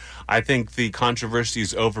groove. I think the controversy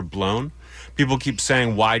is overblown. People keep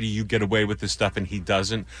saying, why do you get away with this stuff and he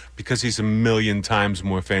doesn't? Because he's a million times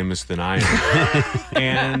more famous than I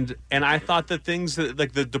am. and I thought the things that,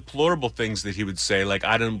 like the deplorable things that he would say, like,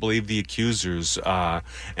 I don't believe the accusers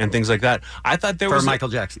and things like that. I thought there was Michael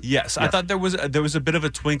Jackson. Yes, I thought there was a bit of a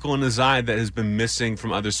twinkle in his eye that has been missing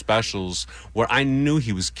from other specials where I knew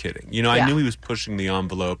he was kidding. You know, I knew he was pushing the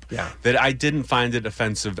envelope. Yeah. That I didn't find it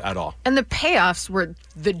offensive at all. And the payoffs were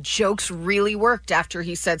the jokes really worked after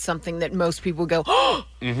he said something that most people go, oh,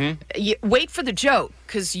 wait for the joke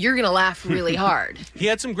because you're going to laugh really hard. He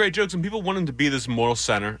had some great jokes and people want him to be this moral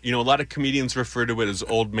center. You know, a lot of comedians refer to it as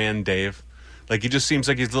old man Dave. Like, he just seems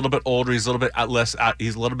like he's a little bit older. He's a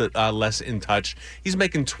little bit less in touch. He's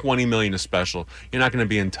making $20 million a special. You're not going to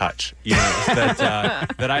be in touch. You know,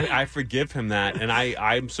 that I forgive him that, and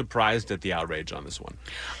I'm surprised at the outrage on this one.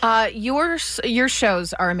 Your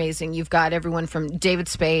shows are amazing. You've got everyone from David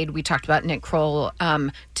Spade. We talked about Nick Kroll,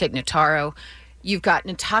 Tig Notaro. You've got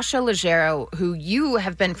Natasha Leggero, who you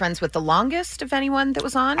have been friends with the longest of anyone that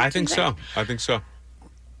was on. I think so.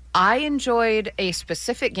 I enjoyed a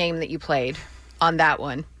specific game that you played on that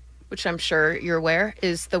one, which I'm sure you're aware,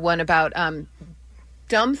 is the one about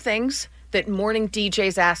dumb things that morning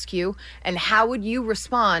DJs ask you, and how would you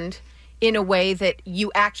respond in a way that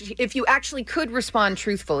you actually, if you actually could respond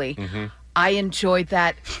truthfully. I enjoyed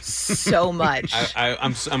that so much.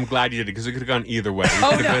 I'm glad you did it because it could have gone either way. It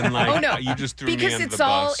could have been like, you just threw me under the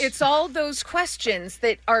bus. It's all those questions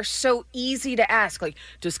that are so easy to ask. Like,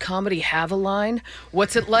 does comedy have a line?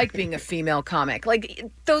 What's it like being a female comic? Like,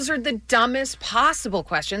 those are the dumbest possible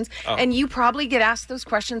questions, and you probably get asked those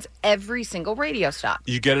questions every single radio stop.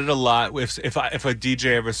 You get it a lot. If a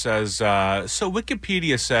DJ ever says, so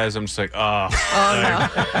Wikipedia says, I'm just like, no.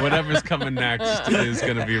 Whatever's coming next is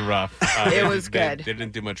going to be rough. It was good. They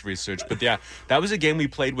didn't do much research. But yeah, that was a game we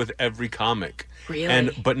played with every comic.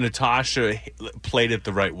 Really? But Natasha played it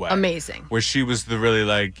the right way. Amazing. Where she was the really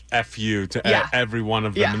like, F you to every one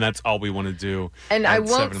of them. And that's all we want to do. And I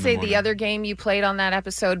won't say the other game you played on that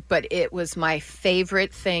episode, but it was my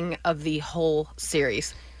favorite thing of the whole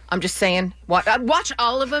series. I'm just saying, watch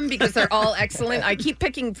all of them because they're all excellent. I keep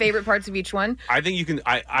picking favorite parts of each one. I think you can.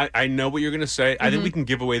 I know what you're going to say. I think we can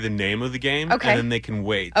give away the name of the game, and then they can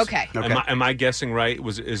wait. Okay. Am I guessing right?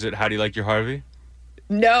 Is it How Do You Like Your Harvey?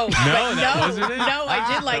 No. That wasn't it? No,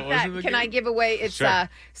 I did like that. Can I give away it's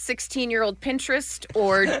 16-year-old Pinterest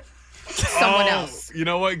or someone else? You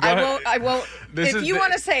know what? I won't. If you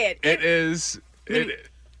want to say it. It is.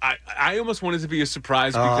 I almost want it to be a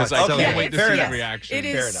surprise because I can't wait to see the reaction. It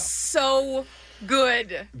is so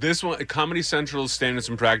good. This one, Comedy Central's Standards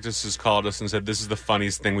and Practices called us and said, this is the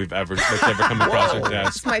funniest thing that's ever come across our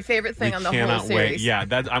desk. It's my favorite thing on the whole series. Cannot wait. Yeah,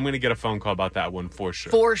 I'm going to get a phone call about that one for sure.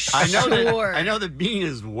 For sure. I know that Bean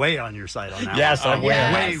is way on your side on that yes, one.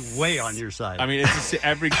 I'm way on your side. I mean, it's just,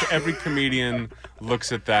 every comedian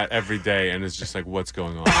looks at that every day and is just like, what's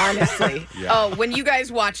going on? Honestly. Oh, when you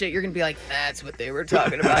guys watch it, you're going to be like, that's what they were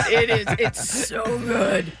talking about. It's so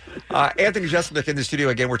good. Anthony Jeselnik in the studio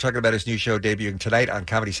again. We're talking about his new show debuting tonight on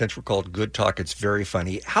Comedy Central called Good Talk. It's very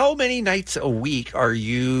funny. How many nights a week are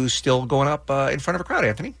you still going up in front of a crowd,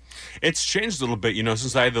 Anthony? It's changed a little bit,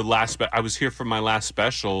 since I had I was here for my last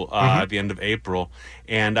special at the end of April,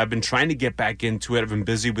 and I've been trying to get back into it. I've been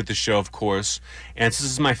busy with the show, of course, and since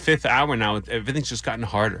this is my 5th hour now, everything's just gotten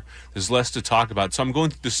harder. There's less to talk about, so I'm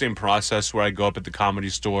going through the same process where I go up at the Comedy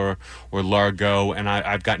Store or Largo, and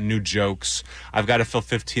I've got new jokes. I've got to fill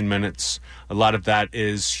 15 minutes. A lot of that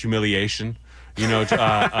is humiliation.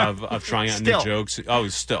 Of trying out new jokes. Oh,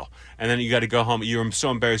 still. And then you got to go home. You're so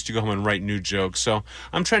embarrassed to go home and write new jokes. So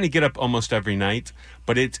I'm trying to get up almost every night,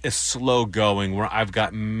 but it's a slow going where I've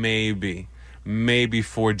got maybe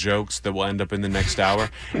 4 jokes that will end up in the next hour.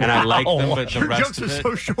 And I like them, but the rest jokes of it...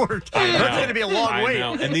 are so short. That's going to be a long wait. I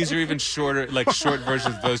know. And these are even shorter, like short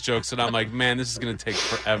versions of those jokes. And I'm like, man, this is going to take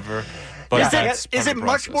forever. But is it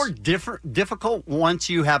much more difficult once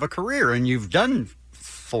you have a career and you've done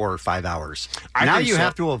 4 or 5 hours? Now you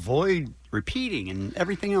have to avoid repeating and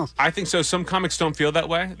everything else. I think so. Some comics don't feel that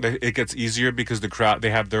way. It gets easier because the crowd, they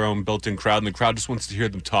have their own built-in crowd, and the crowd just wants to hear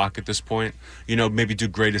them talk at this point. Maybe do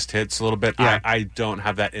greatest hits a little bit. Yeah. I don't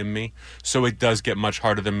have that in me, so it does get much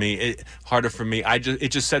harder for me. It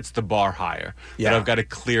just sets the bar higher. Yeah. But I've got to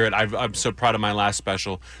clear it. I'm so proud of my last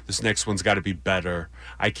special. This next one's got to be better.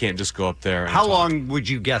 I can't just go up there. How long would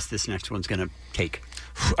you guess this next one's going to take?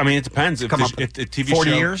 I mean, it depends. If the TV 40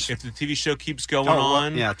 show, years? If the TV show keeps going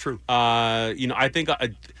on, yeah, true. I think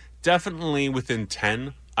definitely within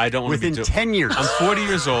 10. I don't want to be within 10 years. I'm 40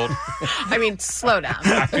 years old. I mean, slow down.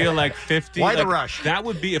 I feel like 50. Why the rush? That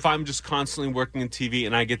would be if I'm just constantly working in TV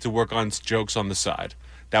and I get to work on jokes on the side.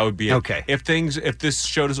 That would be it. Okay. If this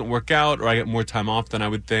show doesn't work out or I get more time off than I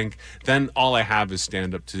would think, then all I have is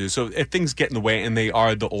stand-up to do. So if things get in the way, and they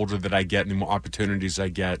are the older that I get and the more opportunities I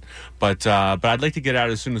get, but I'd like to get out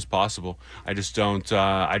as soon as possible. I just don't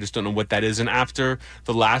know what that is. And after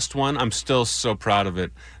the last one, I'm still so proud of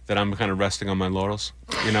it that I'm kind of resting on my laurels.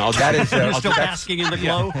 You know, You're still basking in the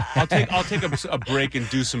glow? I'll take a break and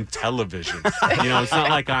do some television. You know, it's not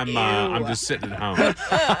like I'm just sitting at home.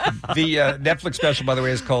 The Netflix special, by the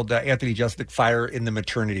way, is called Anthony Jeselnik, Fire in the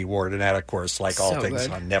Maternity Ward. And that, of course, like all So things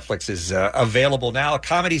good. on Netflix, is available now.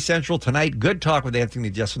 Comedy Central tonight. Good Talk with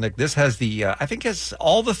Anthony Jeselnik. This has I think has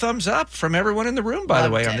all the thumbs up from everyone in the room, by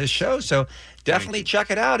the way, on this show. So definitely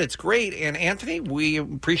check it out. It's great. And Anthony, we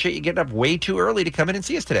appreciate you getting up way too early to come in and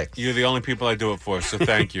see us today. You're the only people I do it for, so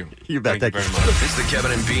thank you. You bet. Thank you very much. It's the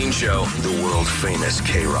Kevin and Bean Show, the world famous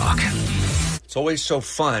K-Rock. It's always so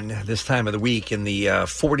fun this time of the week in the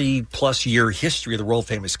 40-plus year history of the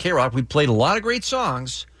world-famous K-Rock. We've played a lot of great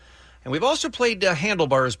songs, and we've also played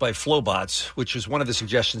Handlebars by Flowbots, which was one of the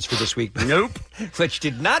suggestions for this week. Nope. Which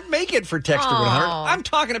did not make it for Texter 100. I'm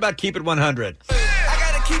talking about Keep It 100. I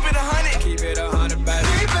gotta keep it 100. Keep it 100, baby.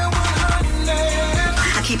 Keep it 100.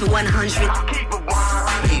 I keep it 100. Keep it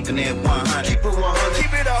 100. Keeping it 100. Keep it 100.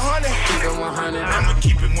 Keep it 100. Keep it 100. I'ma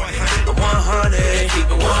keep it 100. 100. Keep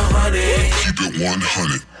it 100. Keep it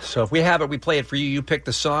 100. So if we have it, we play it for you. You pick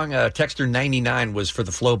the song. Texter 99 was for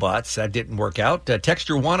the Flowbots. That didn't work out.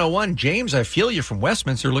 Texter 101, James, I Feel You from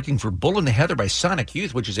Westminster, looking for Bull in the Heather by Sonic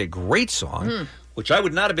Youth, which is a great song, which I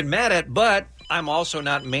would not have been mad at, but I'm also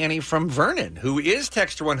not Manny from Vernon, who is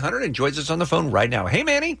Texter 100 and joins us on the phone right now. Hey,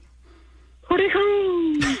 Manny.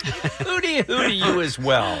 Hooty-hoo. Hooty-hoo to you as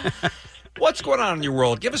well. What's going on in your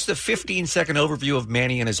world? Give us the 15-second overview of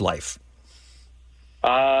Manny and his life.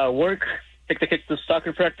 Work, take the kids to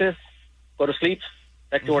soccer practice, go to sleep,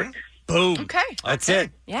 back to work. Boom. Okay. That's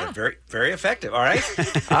it. Yeah. Very, very effective. All right.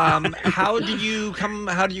 How do you come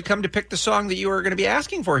to pick the song that you are going to be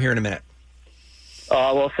asking for here in a minute?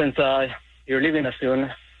 Well, since you're leaving us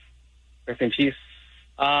soon, rest in peace.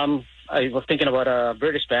 I was thinking about a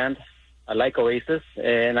British band. I like Oasis,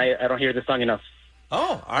 and I don't hear the song enough.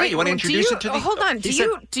 Oh, all right. You want to introduce it to the... Hold on. Do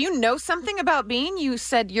you know something about Bean? You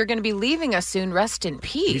said you're going to be leaving us soon. Rest in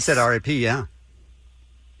peace. He said R.I.P., yeah.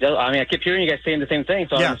 Yeah, I mean, I keep hearing you guys saying the same thing,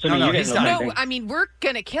 so I'm assuming you guys know something. No, I mean, we're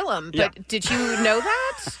going to kill him, but did you know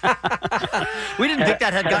that? We didn't think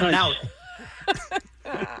that had gotten out.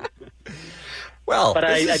 Well, but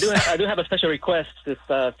I do have a special request.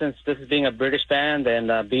 Since this is being a British band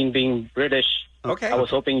and being British, okay, I was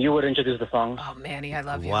hoping you would introduce the song. Oh, Manny, I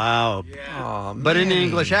love you. Wow. Oh, but in an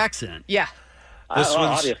English accent. Yeah.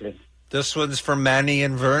 Obviously. This one's from Manny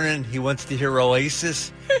and Vernon. He wants to hear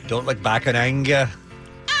Oasis. Don't look back in anger.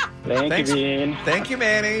 Thank you, Bean. Thank you,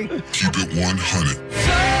 Manny. Keep it 100.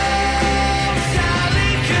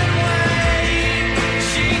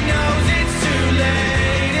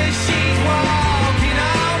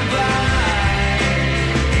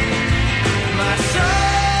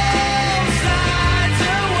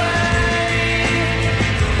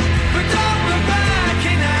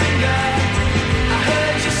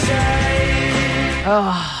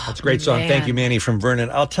 Oh, that's a great song. man. Thank you, Manny from Vernon.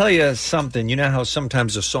 I'll tell you something. You know how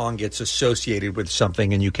sometimes a song gets associated with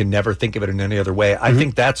something and you can never think of it in any other way? I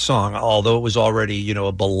think that song, although it was already,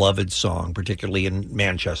 a beloved song, particularly in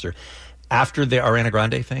Manchester, after the Ariana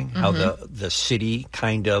Grande thing, how the city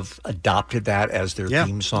kind of adopted that as their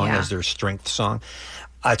theme song, as their strength song.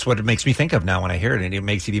 That's what it makes me think of now when I hear it, and it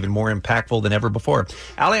makes it even more impactful than ever before.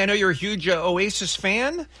 Allie, I know you're a huge Oasis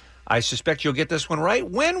fan. I suspect you'll get this one right.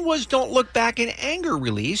 When was Don't Look Back in Anger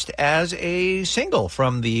released as a single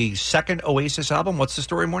from the second Oasis album? What's the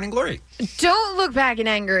story, Morning Glory? Don't Look Back in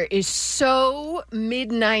Anger is so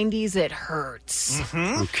mid-90s it hurts.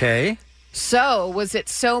 Okay. So, was it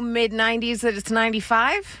so mid-90s that it's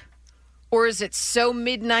 95? Or is it so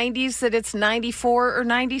mid-90s that it's 94 or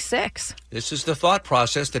 96? This is the thought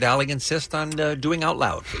process that Allie insists on doing out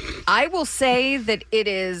loud. I will say that it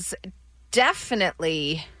is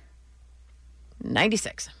definitely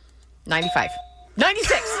 96. 95.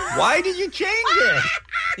 96. Why did you change it?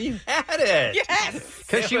 You had it. Yes.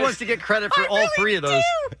 Because she wants to get credit for all three of those.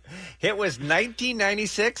 It was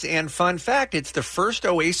 1996, and fun fact, it's the first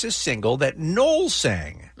Oasis single that Noel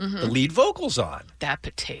sang the lead vocals on. That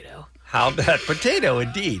potato. How that potato,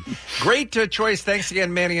 indeed. Great choice. Thanks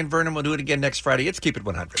again, Manny and Vernon. We'll do it again next Friday. It's Keep It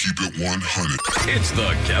 100. Keep it 100. It's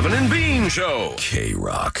the Kevin and Bean Show.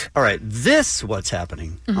 K-Rock. All right, this what's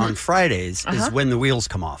happening on Fridays is when the wheels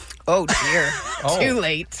come off. Oh, dear. Too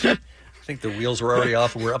late. I think the wheels were already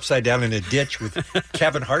off and we're upside down in a ditch with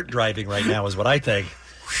Kevin Hart driving right now is what I think.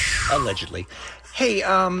 Allegedly. Hey,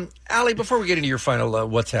 Allie, before we get into your final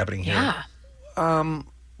what's happening here,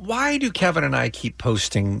 why do Kevin and I keep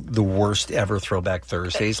posting the worst ever Throwback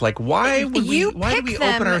Thursdays? Like, why do we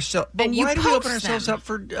open ourselves? But why do we open ourselves up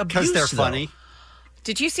for abuse? Because they're funny.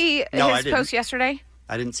 Did you see No, his post yesterday?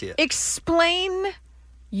 I didn't see it. Explain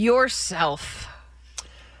yourself.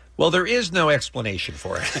 Well, there is no explanation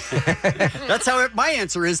for it. That's how my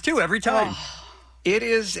answer is, too, every time. It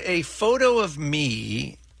is a photo of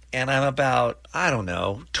me, and I'm about,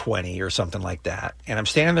 20 or something like that. And I'm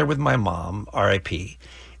standing there with my mom, R.I.P.,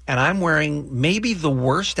 and I'm wearing maybe the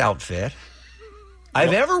worst outfit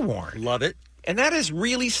I've ever worn. Love it. And that is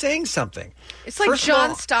really saying something. It's like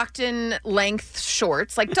John Stockton length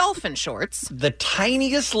shorts, like dolphin shorts. The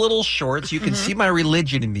tiniest little shorts. You can see my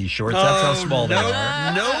religion in these shorts. That's how small they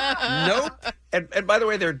are. Nope. And by the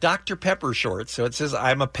way, they're Dr. Pepper shorts, so it says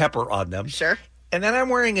I'm a pepper on them. Sure. And then I'm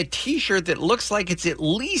wearing a T-shirt that looks like it's at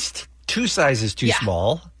least 2 sizes too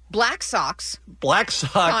small. Black socks.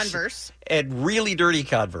 Converse. And really dirty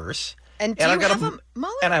Converse. And do you have a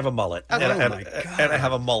mullet? And I have a mullet. Okay. And, Oh, and, my God. and I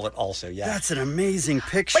have a mullet also, yeah. That's an amazing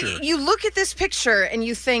picture. But you look at this picture and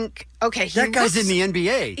you think, okay, That guy's in the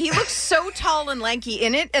NBA. He looks so tall and lanky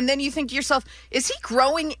in it, and then you think to yourself, is he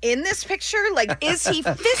growing in this picture? Like, is he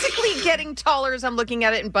physically getting taller as I'm looking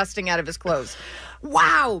at it and busting out of his clothes?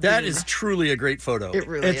 Wow, That Bean. is truly a great photo. It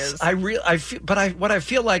really is. What I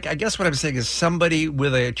feel like, I guess what I'm saying is somebody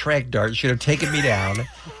with a track dart should have taken me down.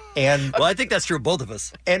 And well, I think that's true of both of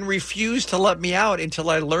us. And refused to let me out until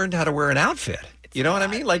I learned how to wear an outfit. You know what I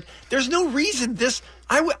mean? Like, there's no reason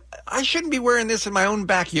I shouldn't be wearing this in my own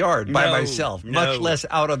backyard by myself, much less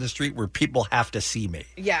out on the street where people have to see me.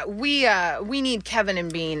 Yeah, we need Kevin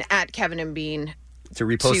and Bean at Kevin and Bean to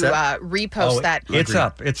repost that. Repost that. It's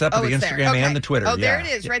up. It's up on the it's Instagram there. and the Twitter. Oh, there yeah.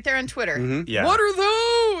 it is, right there on Twitter. Yeah. What are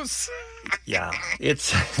those? Yeah,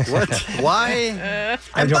 it's what? Why?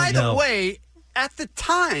 I And don't by know. the way, at the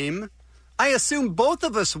time, I assume both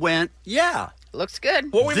of us went, yeah. Looks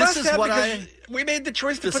good. Well, we This must is have what because we made the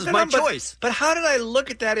choice to This put is that my on, but- choice. But how did I look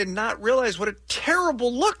at that and not realize what a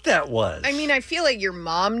terrible look that was? I mean, I feel like your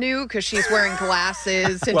mom knew because she's wearing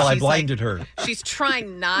glasses. And Well, I she's blinded her. She's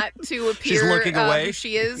trying not to appear looking away. who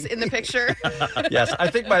she is in the picture. Yes, I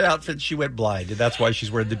think my outfit, she went blind, and that's why she's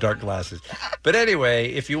wearing the dark glasses. But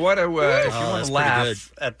anyway, if you want to, that's pretty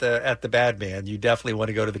laugh at the bad man, you definitely want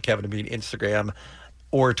to go to the Kevin and Bean Instagram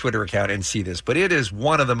or Twitter account and see this. But it is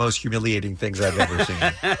one of the most humiliating things I've ever seen.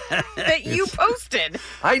 that you posted.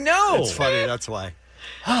 I know. It's funny, that's why.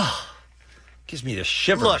 Gives me the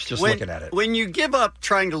shivers Look, just when, looking at it. When you give up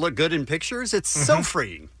trying to look good in pictures, it's so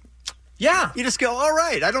freeing. Yeah. You just go, all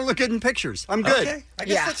right, I don't look good in pictures. I'm good. Okay, I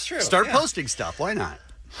guess that's true. Start Yeah. posting stuff. Why not?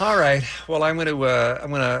 All right. Well, I'm going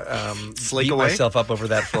to Slink beat away? myself up over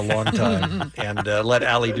that for a long time and let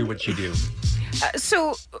Allie do what she do.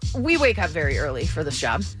 So we wake up very early for this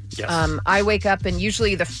job. Yes. I wake up and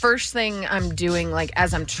usually the first thing I'm doing, like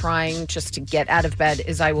as I'm trying just to get out of bed,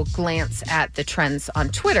 is I will glance at the trends on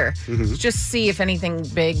Twitter, Mm-hmm. just see if anything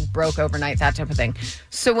big broke overnight, that type of thing.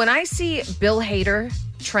 So when I see Bill Hader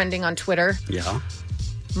trending on Twitter,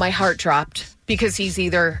 my heart dropped because he's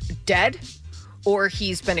either dead or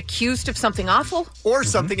he's been accused of something awful or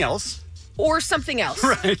something else. Or something else.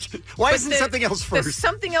 Right. Why But isn't something else the first?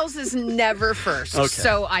 something else is never first. Okay.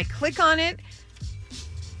 So I click on it.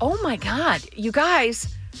 Oh my God, you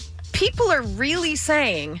guys, people are really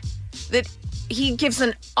saying that he gives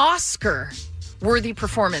an Oscar-worthy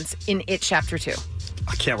performance in It Chapter 2.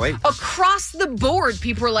 I can't wait. Across the board,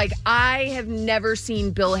 people are like, I have never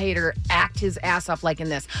seen Bill Hader act his ass off like in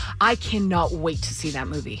this. I cannot wait to see that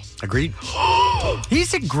movie. Agreed.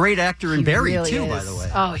 He's a great actor in He Barry, really too, is. by the way.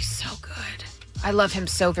 Oh, he's so good. I love him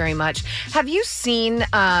so very much. Have you seen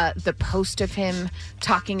the post of him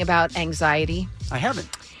talking about anxiety? I haven't.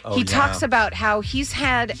 He talks about how he's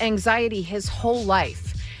had anxiety his whole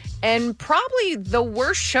life. And probably the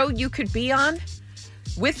worst show you could be on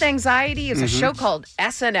with anxiety is a show called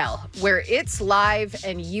SNL, where it's live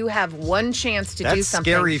and you have one chance to do That's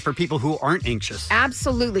something. scary for people who aren't anxious.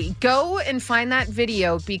 Absolutely. Go and find that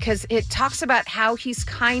video because it talks about how he's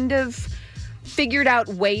kind of figured out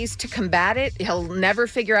ways to combat it. He'll never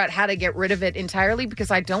figure out how to get rid of it entirely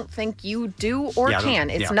because I don't think you do or Yeah, I don't- can.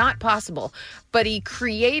 It's yeah. not possible. But he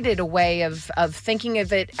created a way of thinking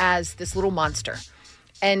of it as this little monster.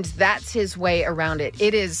 And that's his way around it.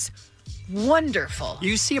 It is wonderful.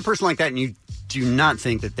 You see a person like that and you do not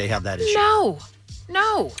think that they have that issue.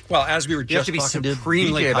 No. Well, as we were You have just to be talking to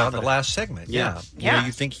supremely BJ about in the confident. last segment, Yeah. You know,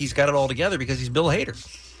 you think he's got it all together because he's Bill Hader.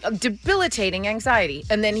 debilitating anxiety.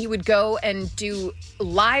 And then he would go and do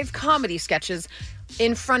live comedy sketches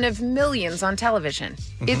in front of millions on television.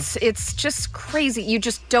 It's just crazy. You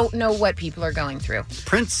just don't know what people are going through.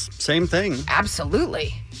 Prince, same thing.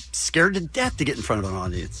 Absolutely. Scared to death to get in front of an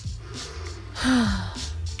audience.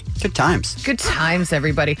 Good times. Good times,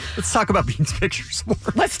 everybody. Let's talk about Bean's pictures more.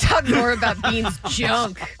 Let's talk more about Bean's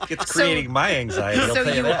junk. It's creating my anxiety. I'll So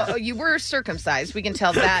tell you that. you were circumcised. We can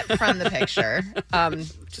tell that from the picture.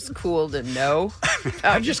 Just cool to know.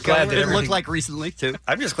 I'm just glad that it everything looked like recently too.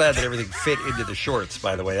 I'm just glad that everything fit into the shorts.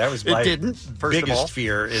 By the way, that was It my didn't, first of all. biggest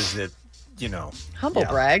fear. Is that Humble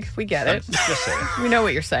brag. We get it. Just saying. We know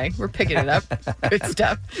what you're saying. We're picking it up. Good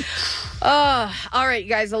stuff. All right, you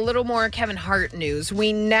guys, a little more Kevin Hart news.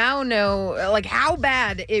 We now know how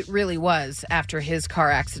bad it really was after his car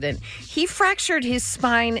accident. He fractured his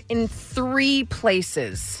spine in 3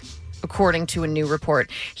 places, according to a new report.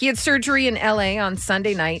 He had surgery in L.A. on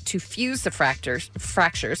Sunday night to fuse the fractures,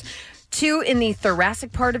 2 in the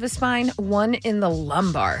thoracic part of his spine, 1 in the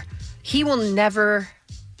lumbar. He will never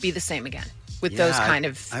be the same again with those kind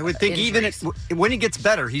of I would think injuries. even when he gets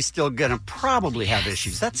better, he's still going to probably have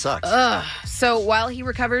issues. That sucks. So while he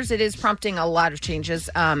recovers, it is prompting a lot of changes.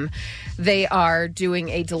 They are doing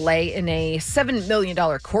a delay in a $7 million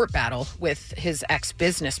court battle with his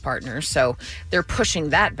ex-business partner. So they're pushing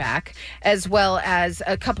that back, as well as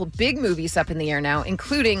a couple big movies up in the air now,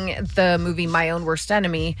 including the movie My Own Worst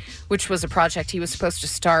Enemy, which was a project he was supposed to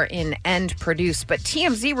star in and produce. But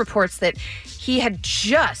TMZ reports that he had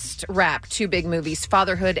just wrapped 2 big movies,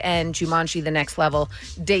 Fatherhood and Jumanji: The Next Level,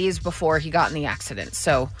 days before he got in the accident.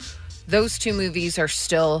 So those 2 movies are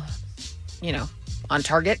still, on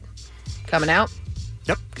target, coming out.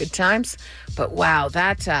 Yep. Good times. But wow,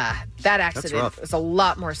 that accident rough. was a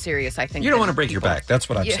lot more serious, I think. You don't than want to break your people- back. That's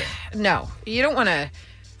what I'm Yeah, saying. No, you don't want to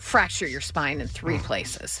fracture your spine in 3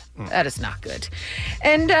 places. That is not good.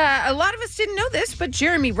 And a lot of us didn't know this, but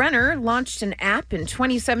Jeremy Renner launched an app in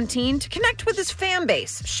 2017 to connect with his fan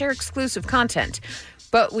base, share exclusive content.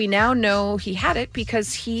 But we now know he had it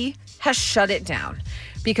because he has shut it down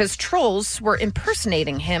because trolls were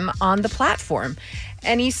impersonating him on the platform.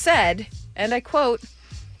 And he said, and I quote,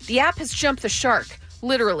 "The app has jumped the shark,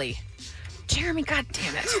 literally." Jeremy,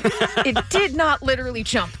 goddamn it. It did not literally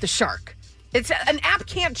jump the shark. An app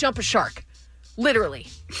can't jump a shark. Literally.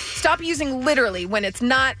 Stop using literally when it's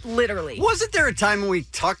not literally. Wasn't there a time when we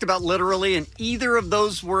talked about literally and either of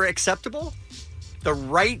those were acceptable? The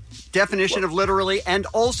right definition of literally and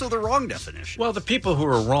also the wrong definition. Well, the people who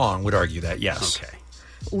are wrong would argue that, yes. Okay.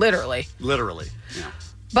 Literally. Literally, yeah.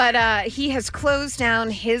 But he has closed down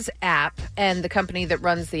his app, and the company that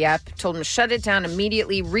runs the app told him to shut it down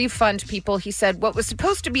immediately, refund people. He said what was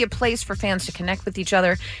supposed to be a place for fans to connect with each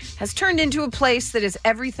other has turned into a place that is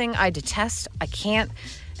everything I detest, I can't,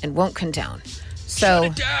 and won't condone. So,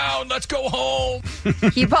 Shut it down. Let's go home.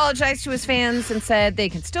 he apologized to his fans and said they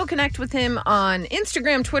can still connect with him on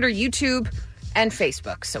Instagram, Twitter, YouTube, and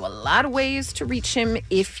Facebook. So a lot of ways to reach him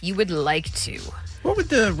if you would like to. What would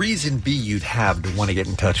the reason be you'd have to want to get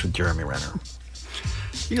in touch with Jeremy Renner?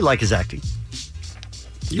 You like his acting.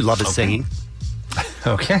 You love his singing.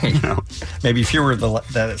 Okay. Maybe if you were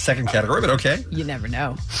the second category, but okay. You never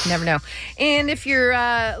know. Never know. And if you're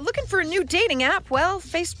looking for a new dating app, well,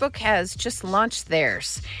 Facebook has just launched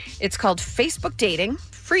theirs. It's called Facebook Dating,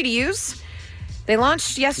 free to use. They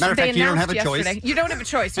launched yesterday. Matter of fact, you don't have a yesterday. choice. You don't have a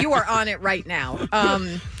choice. You are on it right now.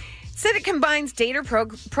 Said it combines data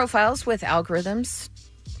profiles with algorithms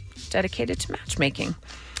dedicated to matchmaking.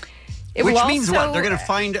 It Which will means also, what? They're going to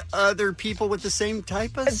find other people with the same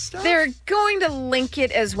type of stuff? They're going to link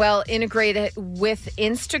it as well, integrate it with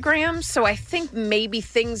Instagram. So I think maybe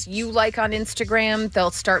things you like on Instagram, they'll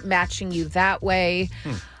start matching you that way.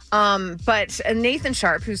 But Nathan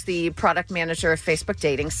Sharp, who's the product manager of Facebook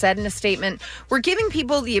Dating, said in a statement, "We're giving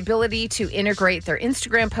people the ability to integrate their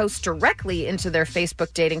Instagram posts directly into their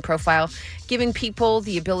Facebook Dating profile, giving people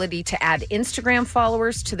the ability to add Instagram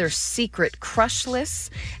followers to their secret crush lists,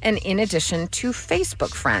 and in addition to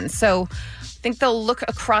Facebook friends." So I think they'll look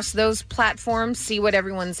across those platforms, see what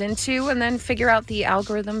everyone's into, and then figure out the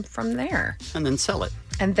algorithm from there. And then sell it.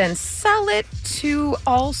 And then sell it to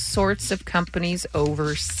all sorts of companies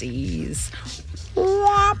overseas.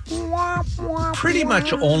 Pretty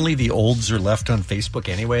much only the olds are left on Facebook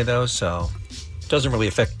anyway, though, so it doesn't really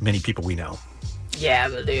affect many people we know. Yeah,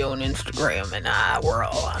 but they own Instagram, and we're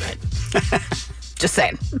all on it. Just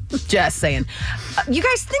saying. Just saying. You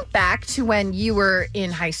guys think back to when you were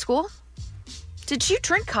in high school. Did you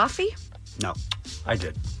drink coffee? No. I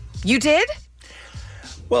did. You did?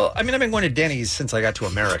 Well, I mean, I've been going to Denny's since I got to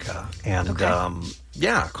America. And,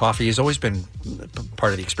 Yeah, coffee has always been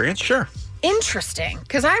part of the experience. Sure. Interesting,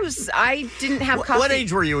 because I didn't have coffee. What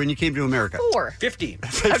age were you when you came to America? 4. 15.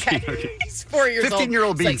 Okay. He's 4 years old.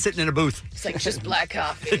 15-year-old being It's like- sitting in a booth. It's like just black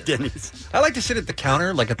coffee. Denny's. I like to sit at the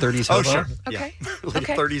counter like a 30s hobo. Oh, sure. Okay. Like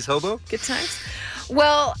Okay. 30s hobo? Good times.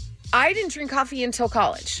 Well, I didn't drink coffee until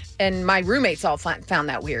college, and my roommates all found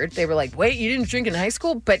that weird. They were like, wait, you didn't drink in high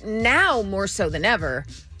school? But now, more so than ever,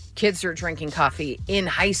 kids are drinking coffee in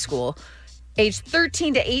high school. Age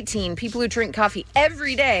 13 to 18, people who drink coffee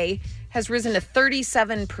every day has risen to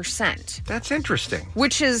 37%. That's interesting.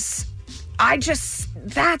 Which is,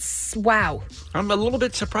 that's wow. I'm a little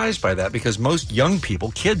bit surprised by that because most young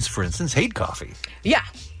people, kids, for instance, hate coffee. Yeah.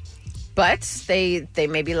 But they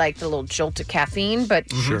maybe like the little jolt of caffeine,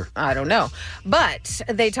 but Sure. I don't know. But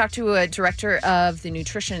they talked to a director of the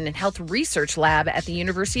Nutrition and Health Research Lab at the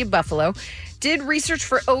University of Buffalo, did research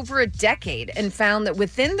for over a decade, and found that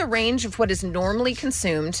within the range of what is normally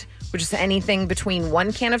consumed, which is anything between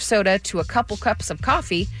 1 can of soda to a couple cups of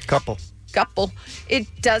coffee, Couple, it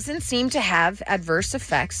doesn't seem to have adverse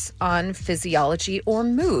effects on physiology or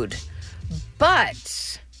mood.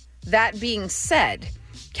 But that being said,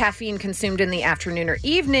 caffeine consumed in the afternoon or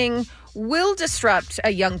evening will disrupt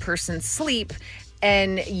a young person's sleep,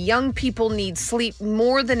 and young people need sleep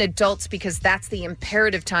more than adults because that's the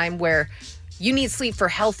imperative time where you need sleep for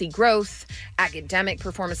healthy growth, academic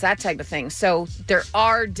performance, that type of thing. So there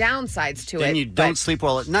are downsides to it. Then you don't sleep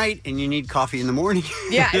well at night, and you need coffee in the morning.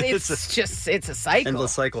 Yeah, it's a cycle.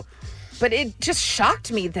 Endless cycle. But it just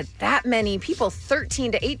shocked me that many people,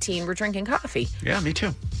 13 to 18, were drinking coffee. Yeah, me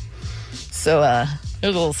too. So,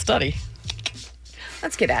 here's a little study.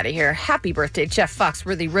 Let's get out of here. Happy birthday, Jeff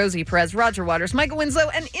Foxworthy, Rosie Perez, Roger Waters, Michael Winslow,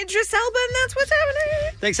 and Idris Elba, and that's what's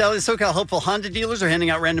happening. Thanks, Allie. The SoCal Helpful Honda dealers are handing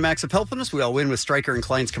out random acts of helpfulness. We all win with Stryker and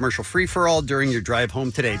Klein's commercial free-for-all during your drive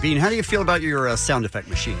home today. Bean, how do you feel about your sound effect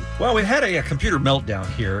machine? Well, we had a computer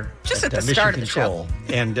meltdown here. Just at the Mission start of the Control,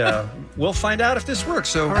 and we'll find out if this works.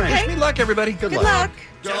 So right. wish me luck, everybody. Good luck.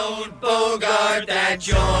 Don't bogart that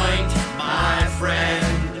joint, my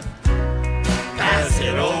friend. Pass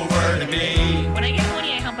it over to me. When I get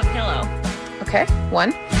horny, I hump a pillow. Okay, 1.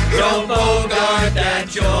 Don't bogart that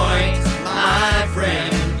joint, my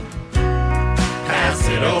friend. Pass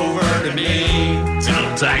it over to me.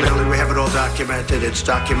 Really, we have it all documented. It's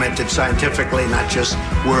documented scientifically, not just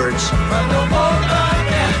words. But don't bogart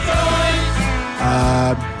that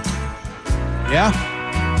Yeah.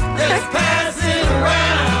 joint. Just pass it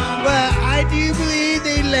around. Well, I do believe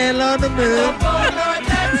they land on the moon. Don't bogart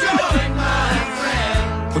that joint, my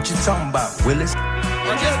friend. What you talking about, Willis?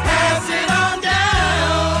 Or just pass it on down.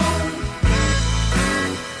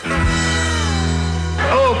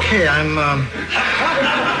 Okay, I'm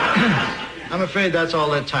afraid that's all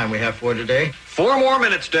the time we have for today. 4 more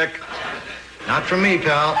minutes, Dick. Not from me,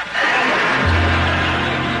 pal.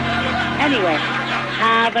 Anyway,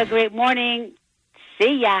 have a great morning.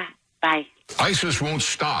 See ya. Bye. ISIS won't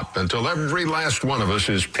stop until every last one of us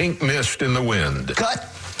is pink mist in the wind. Cut.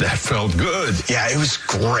 That felt good. Yeah, it was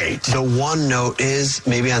great. The one note is,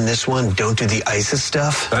 maybe on this one, don't do the ISIS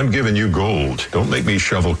stuff. I'm giving you gold. Don't make me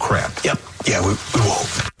shovel crap. Yep. Yeah, we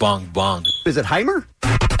won't. Bong, bong. Is it Heimer?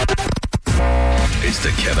 It's the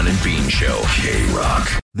Kevin and Bean Show. K-Rock.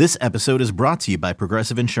 This episode is brought to you by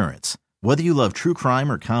Progressive Insurance. Whether you love true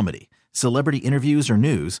crime or comedy, celebrity interviews or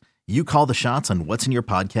news, you call the shots on what's in your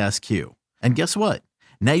podcast queue. And guess what?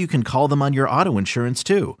 Now you can call them on your auto insurance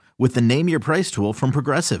too with the Name Your Price tool from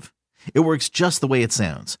Progressive. It works just the way it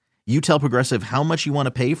sounds. You tell Progressive how much you want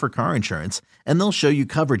to pay for car insurance, and they'll show you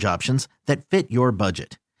coverage options that fit your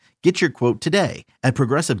budget. Get your quote today at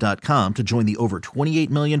Progressive.com to join the over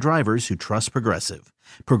 28 million drivers who trust Progressive.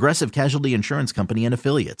 Progressive Casualty Insurance Company and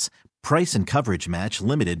Affiliates. Price and coverage match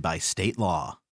limited by state law.